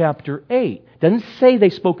Acts chapter 8. It doesn't say they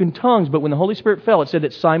spoke in tongues, but when the Holy Spirit fell, it said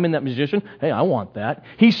that Simon, that magician, hey, I want that.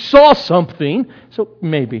 He saw something, so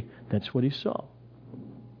maybe that's what he saw.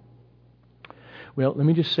 Well, let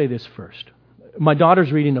me just say this first. My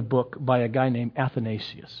daughter's reading a book by a guy named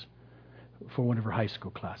Athanasius for one of her high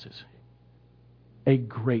school classes. A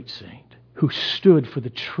great saint who stood for the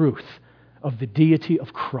truth of the deity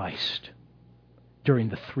of Christ during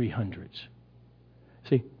the 300s.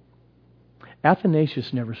 See,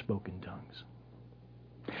 Athanasius never spoke in tongues.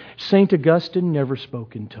 St. Augustine never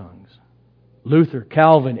spoke in tongues. Luther,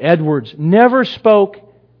 Calvin, Edwards never spoke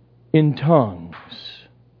in tongues.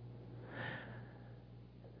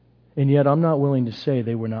 And yet I'm not willing to say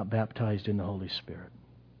they were not baptized in the Holy Spirit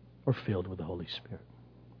or filled with the Holy Spirit.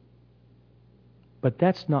 But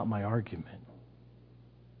that's not my argument.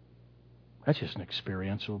 That's just an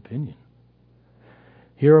experiential opinion.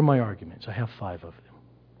 Here are my arguments. I have 5 of them.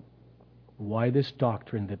 Why this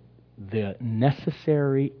doctrine that the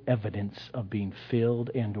necessary evidence of being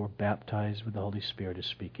filled and or baptized with the Holy Spirit is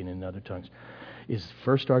speaking in other tongues is,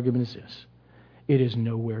 first argument is this: it is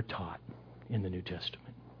nowhere taught in the New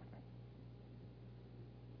Testament.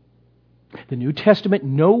 The New Testament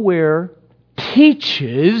nowhere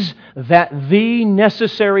teaches that the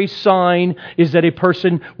necessary sign is that a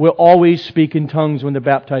person will always speak in tongues when they're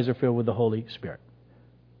baptized or filled with the Holy Spirit.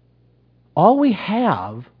 All we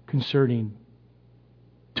have concerning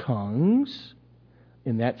tongues,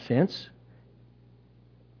 in that sense,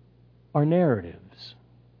 are narratives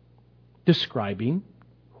describing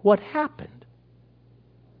what happened.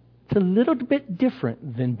 It's a little bit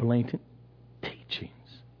different than blatant teachings.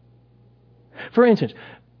 For instance,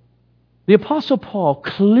 the Apostle Paul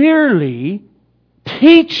clearly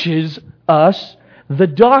teaches us the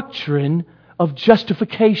doctrine of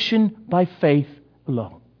justification by faith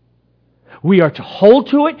alone. We are to hold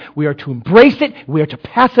to it. We are to embrace it. We are to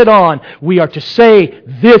pass it on. We are to say,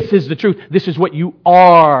 this is the truth. This is what you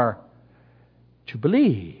are to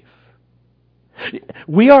believe.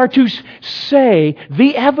 We are to say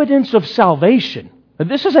the evidence of salvation.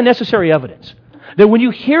 This is a necessary evidence. That when you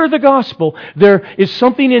hear the gospel, there is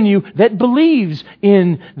something in you that believes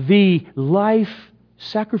in the life,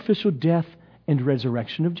 sacrificial death, and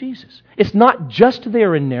resurrection of Jesus. It's not just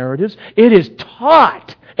there in narratives. It is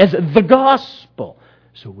taught as the gospel.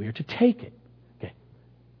 So we're to take it. Okay.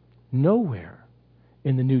 Nowhere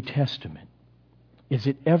in the New Testament is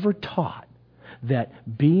it ever taught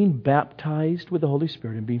that being baptized with the Holy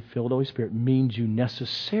Spirit and being filled with the Holy Spirit means you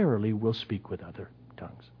necessarily will speak with other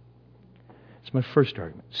tongues. That's my first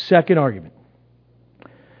argument. Second argument.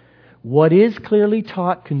 What is clearly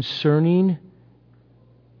taught concerning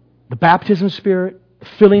the baptism of the Spirit, the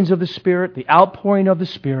fillings of the Spirit, the outpouring of the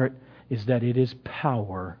Spirit, is that it is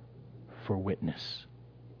power for witness.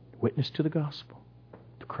 Witness to the gospel,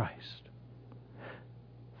 to Christ.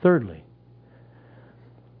 Thirdly,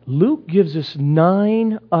 Luke gives us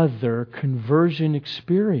 9 other conversion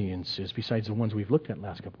experiences, besides the ones we've looked at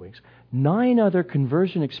last couple of weeks. 9 other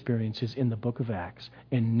conversion experiences in the book of Acts,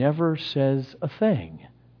 and never says a thing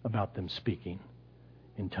about them speaking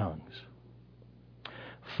in tongues.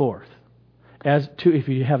 Fourth, if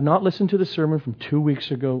you have not listened to the sermon from 2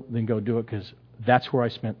 weeks ago, then go do it, because that's where I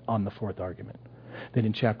spent on the fourth argument. That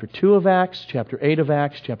in chapter 2 of Acts, chapter 8 of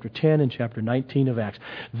Acts, chapter 10, and chapter 19 of Acts,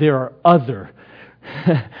 there are other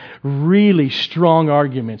really strong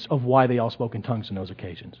arguments of why they all spoke in tongues on those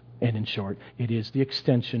occasions. And in short, it is the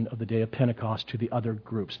extension of the day of Pentecost to the other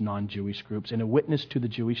groups, non-Jewish groups, and a witness to the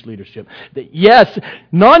Jewish leadership that yes,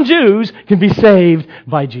 non-Jews can be saved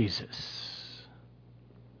by Jesus.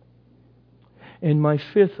 And my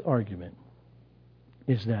fifth argument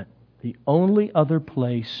is that the only other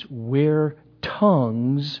place where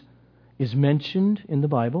tongues is mentioned in the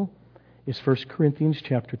Bible is 1 Corinthians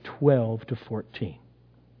chapter 12 to 14.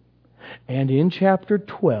 And in chapter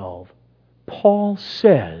 12, Paul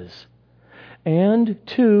says, and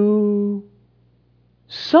to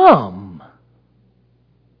some,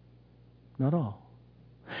 not all,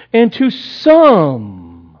 and to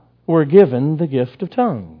some were given the gift of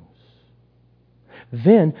tongues.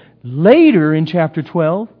 Then, later in chapter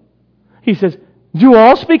 12, he says, do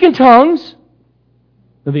all speak in tongues?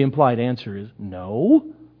 The implied answer is no.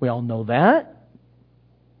 We all know that.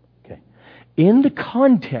 Okay. In the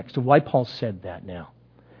context of why Paul said that now,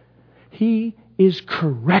 he is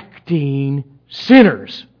correcting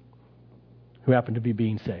sinners who happen to be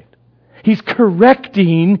being saved. He's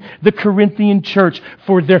correcting the Corinthian church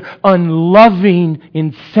for their unloving,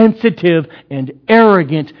 insensitive, and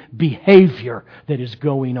arrogant behavior that is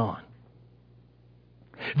going on.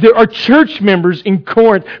 There are church members in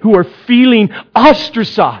Corinth who are feeling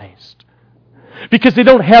ostracized because they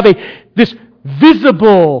don't have this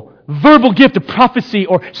visible verbal gift of prophecy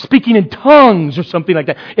or speaking in tongues or something like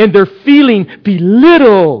that. And they're feeling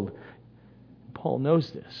belittled. Paul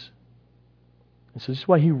knows this. And so this is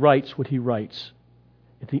why he writes what he writes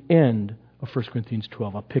at the end of 1 Corinthians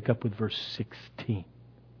 12. I'll pick up with verse 16.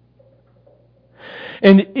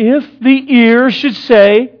 And if the ear should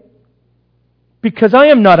say, because I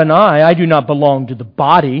am not an eye, I do not belong to the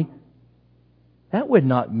body, that would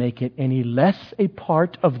not make it any less a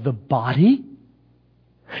part of the body.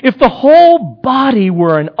 If the whole body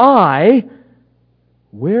were an eye,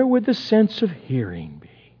 where would the sense of hearing be?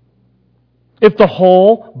 If the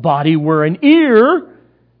whole body were an ear,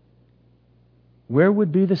 where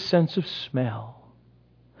would be the sense of smell?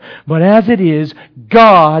 But as it is,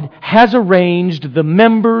 God has arranged the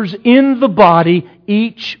members in the body,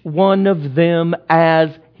 each one of them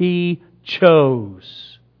as He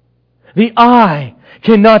chose. The eye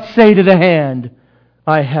cannot say to the hand,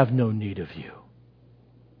 I have no need of you.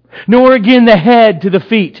 Nor again the head to the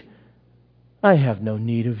feet, I have no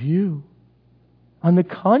need of you. On the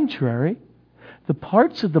contrary, the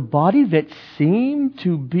parts of the body that seem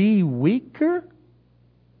to be weaker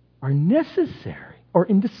are necessary or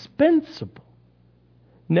indispensable.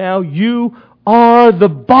 Now you are the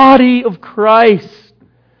body of Christ,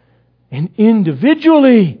 and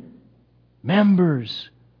individually members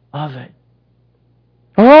of it.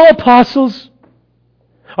 Are all apostles?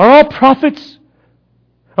 Are all prophets?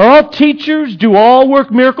 Are all teachers? Do all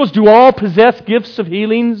work miracles? Do all possess gifts of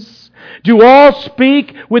healings? Do all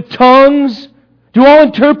speak with tongues? Do all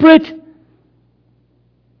interpret?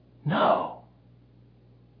 No.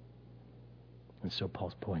 And so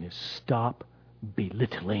Paul's point is, stop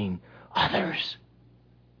belittling others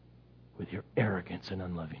with your arrogance and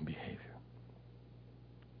unloving behavior.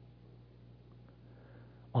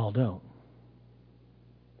 All don't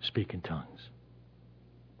speak in tongues.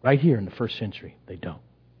 Right here in the first century, they don't.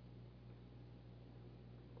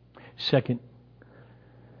 Second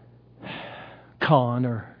con,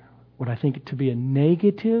 or what I think to be a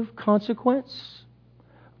negative consequence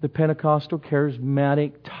of the Pentecostal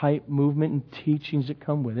charismatic type movement and teachings that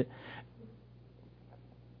come with it,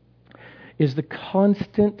 is the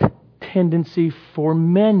constant tendency for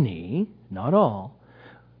many, not all,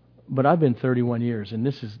 but I've been 31 years and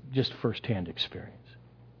this is just firsthand experience.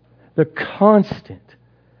 The constant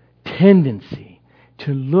tendency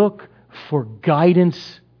to look for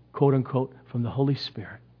guidance, quote unquote, from the Holy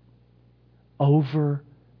Spirit over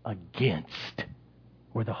against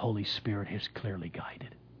where the Holy Spirit has clearly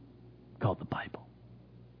guided, called the Bible.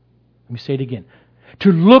 Let me say it again.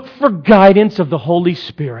 To look for guidance of the Holy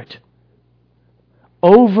Spirit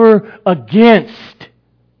over against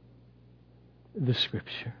the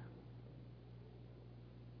Scripture.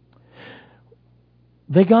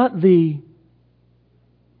 They got we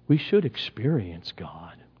should experience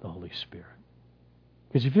God, the Holy Spirit.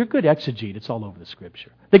 Because if you're a good exegete, it's all over the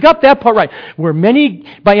Scripture. They got that part right. Where many,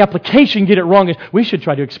 by application, get it wrong is we should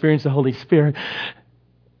try to experience the Holy Spirit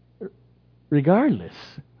regardless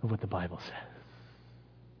of what the Bible says.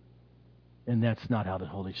 And that's not how the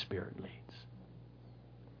Holy Spirit leads.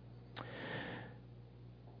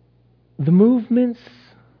 The movements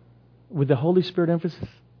with the Holy Spirit emphasis,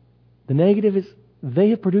 the negative is they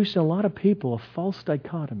have produced in a lot of people a false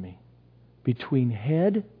dichotomy between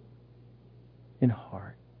head and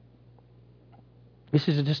heart. This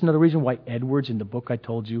is just another reason why Edwards, in the book I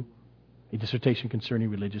told you, A Dissertation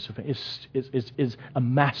Concerning Religious Offense, is a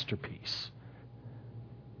masterpiece.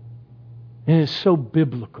 And it is so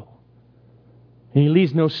biblical. And he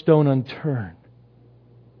leaves no stone unturned.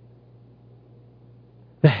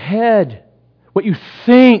 The head, what you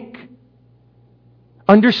think,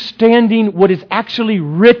 understanding what is actually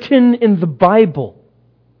written in the Bible,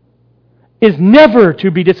 is never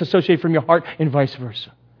to be disassociated from your heart and vice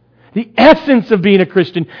versa. The essence of being a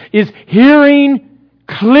Christian is hearing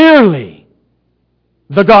clearly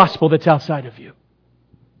the gospel that's outside of you.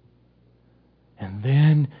 And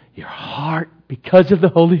then your heart, because of the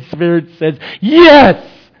Holy Spirit, says, yes!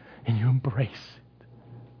 And you embrace it.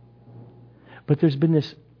 But there's been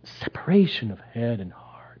this separation of head and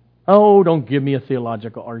heart. Oh, don't give me a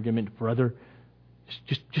theological argument, brother.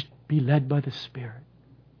 Just be led by the Spirit.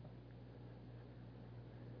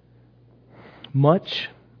 Much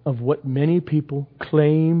of what many people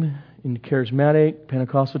claim in charismatic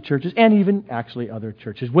Pentecostal churches, and even actually other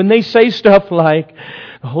churches, when they say stuff like,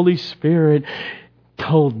 the Holy Spirit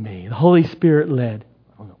told me, the Holy Spirit led.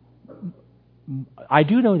 I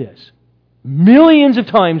do know this. Millions of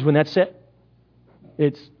times when that's said,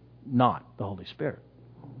 it's not the Holy Spirit.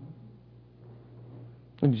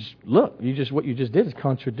 And just look, what you just did is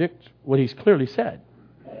contradict what He's clearly said.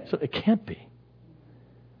 So it can't be.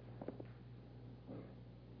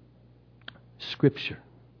 Scripture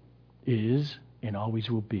is and always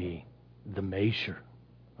will be the measure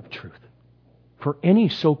of truth. For any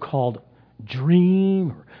so-called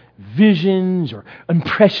dream or visions or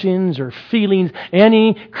impressions or feelings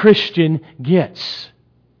any Christian gets.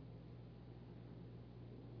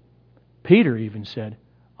 Peter even said,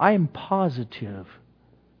 I am positive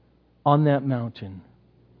on that mountain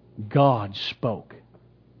God spoke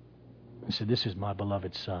and said, this is my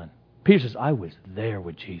beloved Son. Peter says, I was there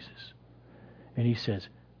with Jesus. And he says,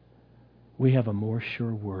 we have a more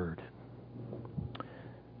sure word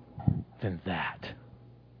than that.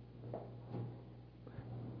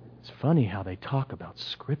 It's funny how they talk about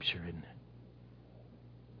Scripture, isn't it?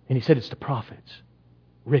 And he said it's the prophets,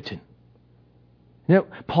 written. You know,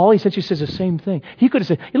 Paul essentially says the same thing. He could have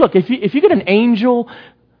said, hey, look, if you get an angel,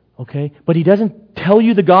 Okay? But He doesn't tell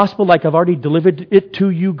you the gospel like I've already delivered it to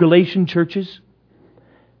you, Galatian churches.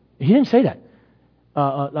 He didn't say that.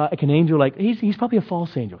 Like an angel, like he's probably a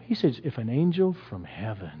false angel. He says, if an angel from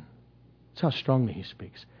heaven, that's how strongly He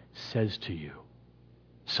speaks, says to you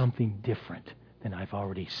something different than I've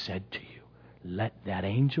already said to you, let that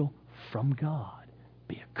angel from God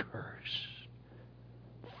be accursed.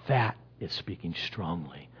 That is speaking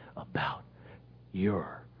strongly about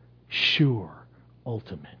your sure,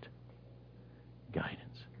 ultimate guidance.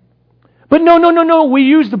 But no. We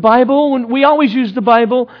use the Bible, and we always use the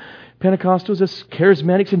Bible. Pentecostals, as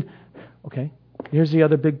Charismatics, and okay, here's the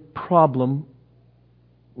other big problem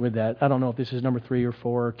with that. I don't know if this is number 3 or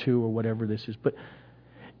 4 or 2 or whatever this is, but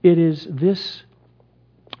it is this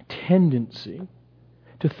tendency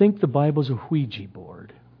to think the Bible's a Ouija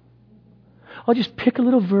board. I'll just pick a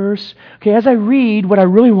little verse. Okay, as I read, what I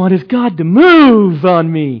really want is God to move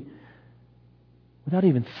on me. Without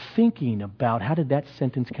even thinking about how did that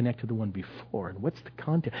sentence connect to the one before, and what's the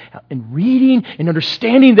context. And reading and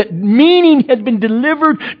understanding that meaning had been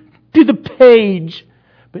delivered to the page.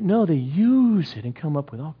 But no, they use it and come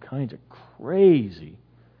up with all kinds of crazy.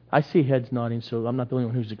 I see heads nodding, so I'm not the only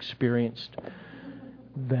one who's experienced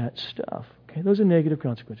that stuff. Okay, those are negative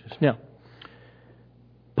consequences. Now,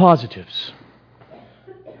 positives.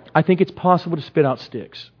 I think it's possible to spit out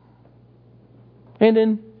sticks. And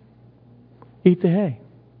then eat the hay.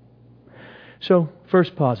 So,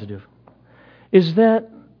 first positive is that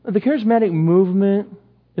the charismatic movement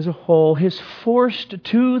as a whole has forced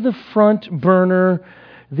to the front burner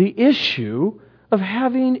the issue of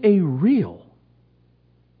having a real,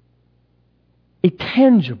 a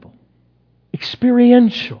tangible,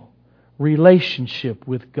 experiential relationship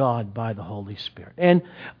with God by the Holy Spirit. And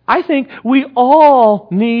I think we all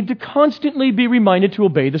need to constantly be reminded to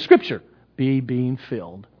obey the Scripture. Be being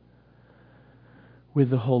filled with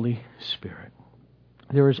the Holy Spirit.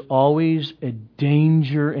 There is always a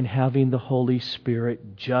danger in having the Holy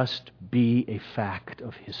Spirit just be a fact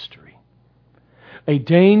of history. A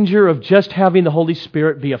danger of just having the Holy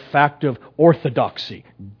Spirit be a fact of orthodoxy,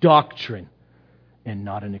 doctrine, and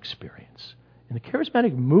not an experience. And the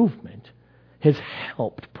charismatic movement has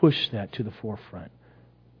helped push that to the forefront,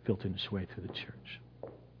 filtering its way through the church.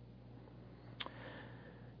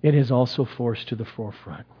 It has also forced to the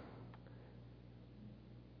forefront,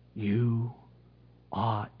 you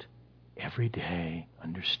ought every day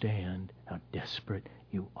understand how desperate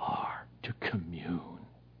you are to commune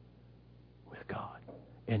with God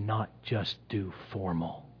and not just do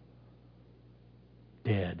formal,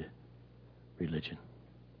 dead religion.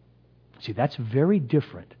 See, that's very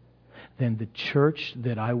different than the church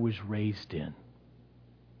that I was raised in.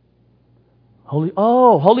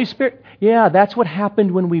 Holy Spirit. Yeah, that's what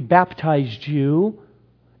happened when we baptized you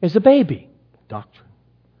as a baby. Doctrine.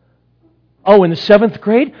 Oh, in the 7th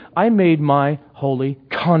grade, I made my holy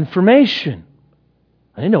confirmation.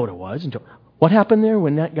 I didn't know what it was until... What happened there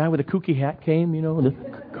when that guy with the kooky hat came, the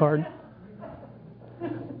card?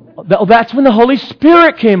 That's when the Holy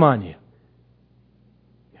Spirit came on you.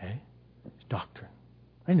 Okay? It's doctrine.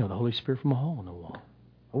 I know the Holy Spirit from a hole in the wall.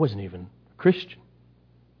 I wasn't even a Christian.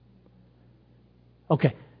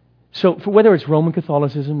 Okay. So for whether it's Roman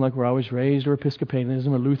Catholicism, like where I was raised, or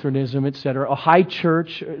Episcopalianism, or Lutheranism, etc., or high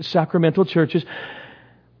church, sacramental churches,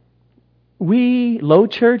 we, low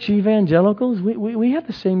church evangelicals, we have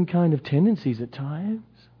the same kind of tendencies at times.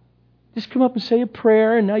 Just come up and say a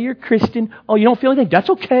prayer, and now you're a Christian. Oh, you don't feel anything? That's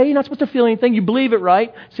okay. You're not supposed to feel anything. You believe it,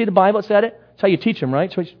 right? See, the Bible said it. That's how you teach them, right?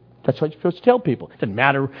 That's what you're supposed to tell people. It doesn't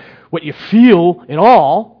matter what you feel at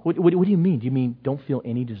all. What do you mean? Do you mean don't feel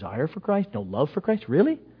any desire for Christ? No love for Christ?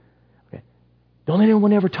 Really? Okay. Don't let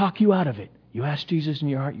anyone ever talk you out of it. You ask Jesus in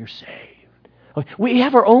your heart, you're saved. Okay. We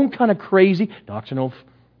have our own kind of crazy, doctrinal,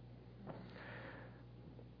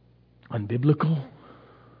 unbiblical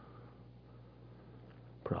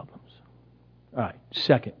problems. All right.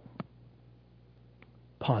 Second,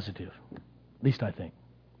 positive, at least I think,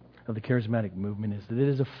 of the charismatic movement is that it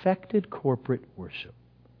has affected corporate worship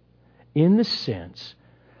in the sense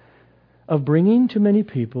of bringing to many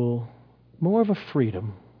people more of a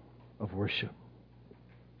freedom of worship.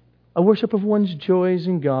 A worship of one's joys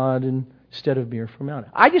in God instead of mere formality.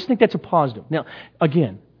 I just think that's a positive. Now,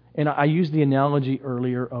 again, and I used the analogy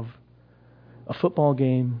earlier of a football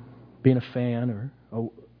game, being a fan,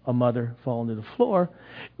 or a mother falling to the floor.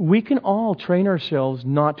 We can all train ourselves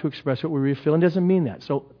not to express what we really feel, and it doesn't mean that.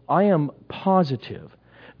 So I am positive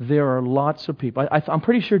there are lots of people. I'm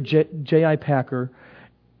pretty sure J.I. Packer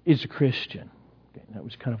is a Christian. Okay, that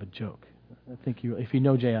was kind of a joke. I think if you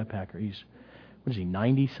know J.I. Packer, he's,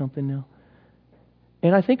 90-something now?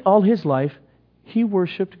 And I think all his life, he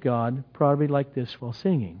worshiped God probably like this while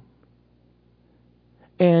singing.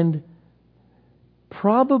 And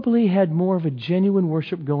probably had more of a genuine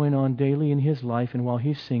worship going on daily in his life and while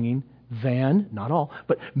he's singing than, not all,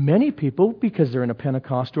 but many people, because they're in a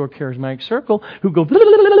Pentecostal or charismatic circle, who go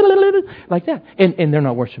like that. And they're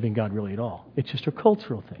not worshiping God really at all. It's just a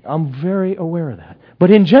cultural thing. I'm very aware of that.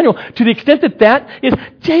 But in general, to the extent that is,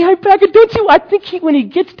 J.I. Packer, don't you? I think when he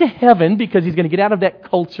gets to heaven, because he's going to get out of that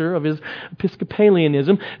culture of his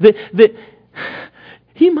Episcopalianism, that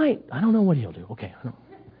he might, I don't know what he'll do. Okay, I don't.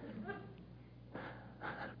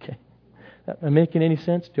 Am I making any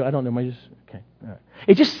sense? I don't know. Okay. All right.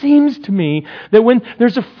 It just seems to me that when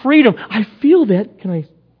there's a freedom, I feel that.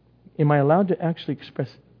 Am I allowed to actually express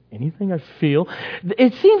anything I feel?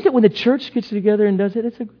 It seems that when the church gets together and does it,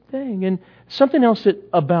 it's a good thing. And something else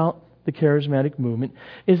about the charismatic movement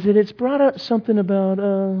is that it's brought out something about,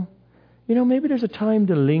 maybe there's a time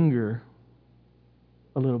to linger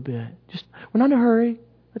a little bit. Just, we're not in a hurry.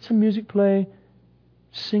 Let some music play.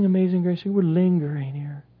 Sing Amazing Grace. We're lingering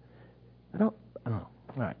here. I don't know.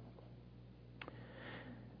 All right.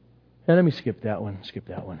 Now let me skip that one.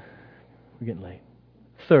 We're getting late.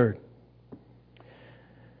 Third,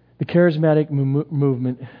 the charismatic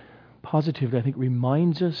movement positively, I think,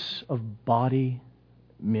 reminds us of body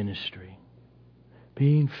ministry.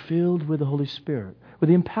 Being filled with the Holy Spirit, with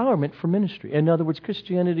the empowerment for ministry. In other words,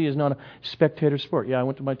 Christianity is not a spectator sport. Yeah, I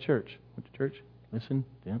went to my church. Listen,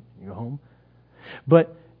 yeah, you go home.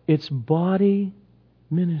 But it's body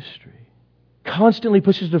ministry. Constantly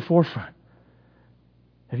pushes to the forefront.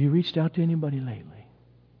 Have you reached out to anybody lately?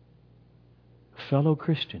 A fellow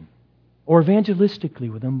Christian. Or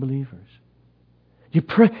evangelistically with unbelievers. You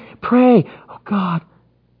pray, oh God,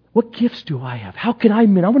 what gifts do I have? How can I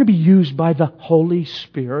want to be used by the Holy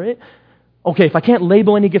Spirit. Okay, if I can't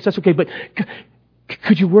label any gifts, that's okay, but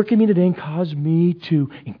could you work in me today and cause me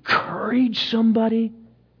to encourage somebody?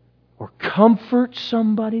 Or comfort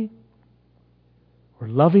somebody? Or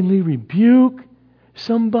lovingly rebuke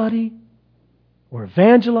somebody, or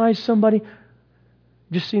evangelize somebody. It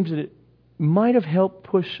just seems that it might have helped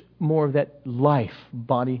push more of that life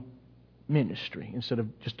body ministry instead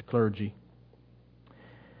of just the clergy.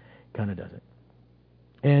 Kind of does it.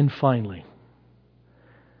 And finally,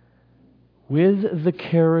 with the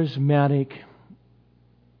charismatic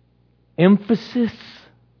emphasis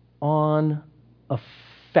on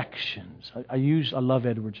affections. I love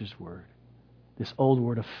Edwards' word. This old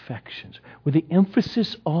word, affections, with the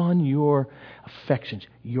emphasis on your affections,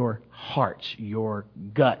 your hearts, your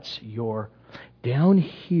guts, your down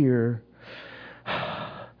here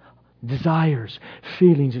desires,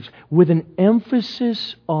 feelings, with an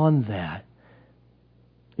emphasis on that,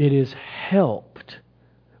 it is helped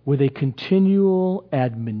with a continual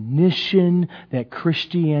admonition that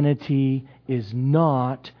Christianity is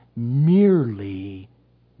not merely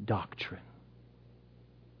doctrine.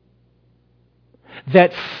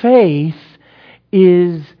 That faith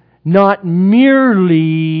is not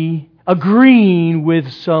merely agreeing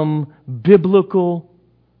with some biblical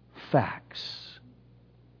facts,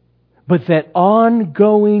 but that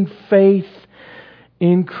ongoing faith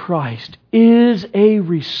in Christ is a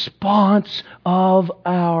response of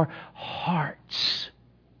our hearts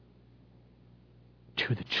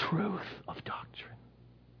to the truth of doctrine,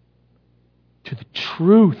 to the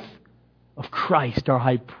truth of Christ, our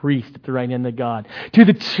high priest at the right hand of God, to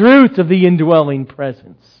the truth of the indwelling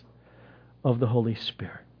presence of the Holy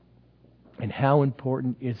Spirit. And how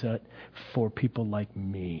important is it for people like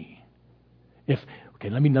me?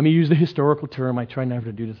 Let me use the historical term. I try never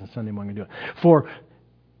to do this on Sunday morning. I'm going to do it. For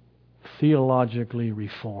theologically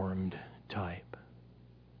reformed type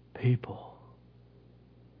people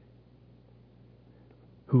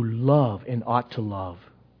who love and ought to love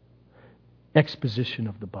exposition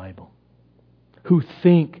of the Bible, who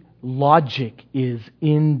think logic is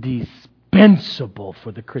indispensable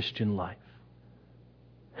for the Christian life,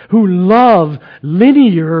 who love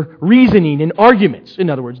linear reasoning and arguments. In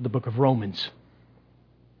other words, the book of Romans.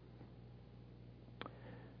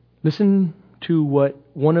 Listen to what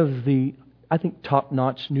one of the, I think,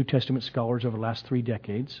 top-notch New Testament scholars over the last 3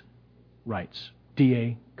 decades writes.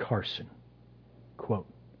 D.A. Carson. Quote,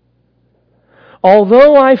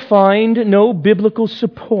 "Although I find no biblical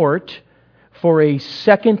support for a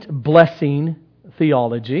second blessing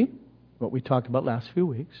theology," what we talked about last few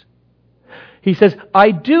weeks, he says,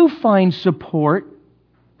 "I do find support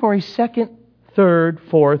for a second, third,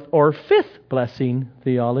 fourth, or fifth blessing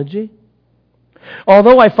theology.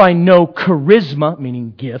 Although I find no charisma,"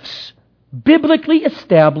 meaning gifts, "biblically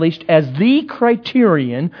established as the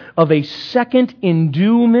criterion of a second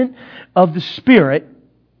endowment of the Spirit,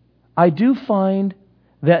 I do find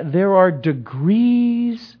that there are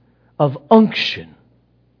degrees of unction,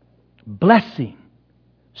 blessing,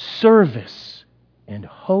 service, and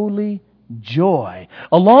holy joy,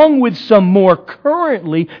 along with some more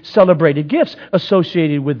currently celebrated gifts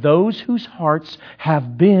associated with those whose hearts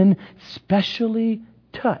have been specially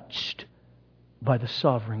touched by the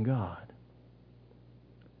sovereign God.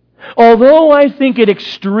 Although I think it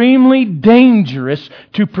extremely dangerous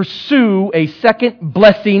to pursue a second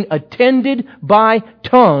blessing attended by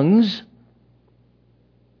tongues,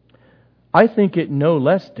 I think it no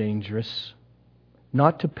less dangerous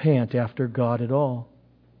not to pant after God at all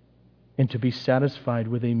and to be satisfied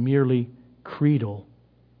with a merely creedal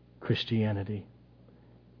Christianity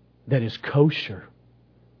that is kosher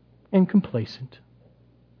and complacent,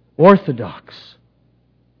 orthodox,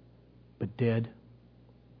 but dead,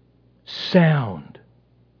 sound,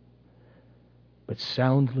 but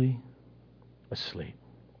soundly asleep.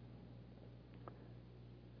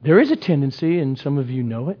 There is a tendency, and some of you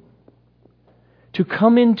know it, to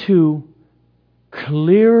come into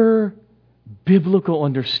clearer biblical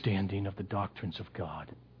understanding of the doctrines of God.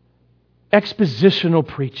 Expositional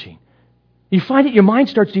preaching. You find that your mind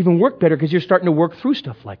starts to even work better because you're starting to work through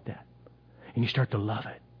stuff like that. And you start to love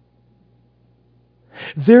it.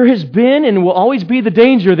 There has been and will always be the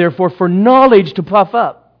danger, therefore, for knowledge to puff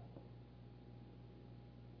up.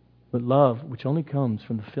 But love, which only comes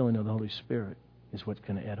from the filling of the Holy Spirit, is what's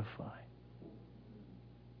going to edify.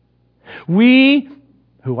 We,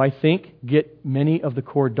 who I think get many of the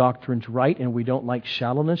core doctrines right, and we don't like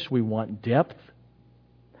shallowness, we want depth,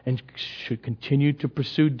 and should continue to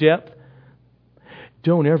pursue depth,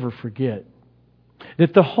 don't ever forget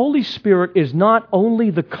that the Holy Spirit is not only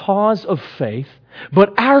the cause of faith,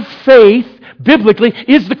 but our faith, biblically,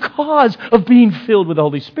 is the cause of being filled with the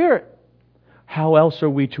Holy Spirit. How else are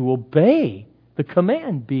we to obey the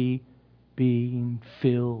command, be being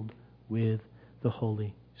filled with the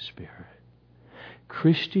Holy Spirit?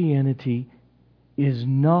 Christianity is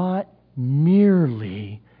not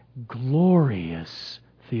merely glorious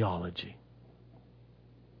theology.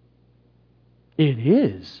 It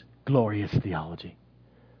is glorious theology.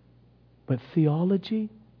 But theology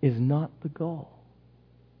is not the goal.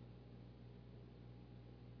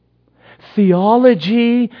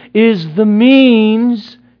 Theology is the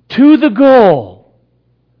means to the goal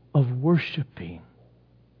of worshiping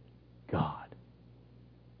God.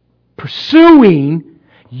 Pursuing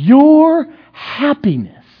your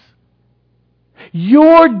happiness,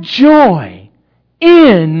 your joy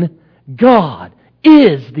in God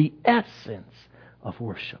is the essence of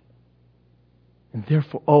worship. And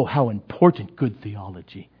therefore, oh, how important good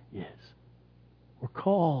theology is. We're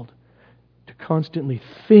called to constantly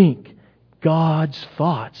think God's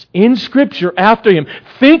thoughts in Scripture after Him.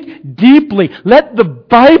 Think deeply. Let the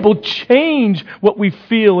Bible change what we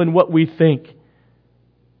feel and what we think.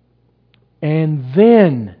 And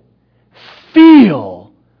then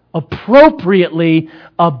feel appropriately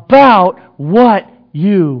about what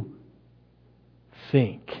you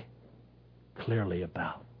think clearly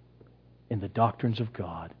about in the doctrines of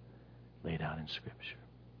God laid out in Scripture.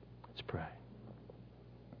 Let's pray.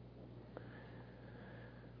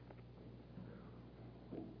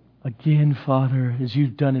 Again, Father, as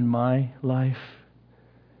you've done in my life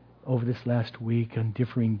over this last week on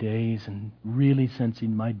differing days and really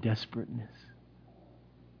sensing my desperateness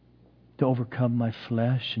to overcome my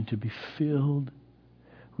flesh and to be filled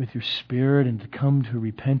with your Spirit and to come to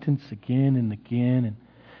repentance again and again and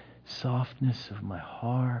softness of my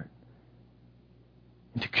heart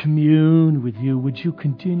and to commune with you. Would you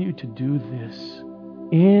continue to do this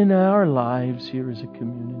in our lives here as a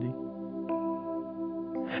community?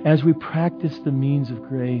 As we practice the means of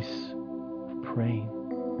grace of praying,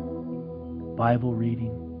 Bible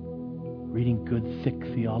reading, reading good, thick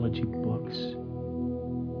theology books,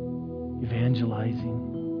 evangelizing,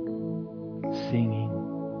 singing.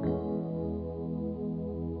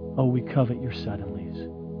 Oh, we covet your suddenlies.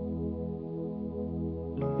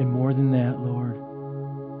 And more than that, Lord,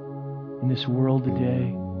 in this world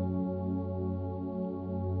today,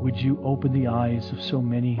 would you open the eyes of so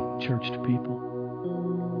many churched people?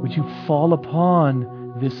 Would you fall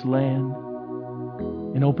upon this land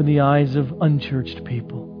and open the eyes of unchurched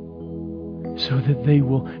people so that they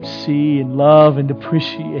will see and love and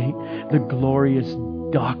appreciate the glorious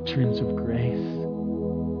doctrines of grace?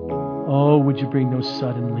 Oh, would you bring those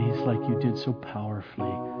suddenlies like you did so powerfully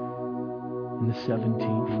in the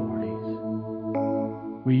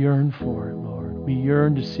 1740s? We yearn for it, Lord. We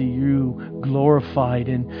yearn to see you glorified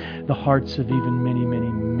in the hearts of even many, many,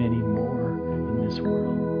 many more in this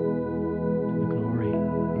world.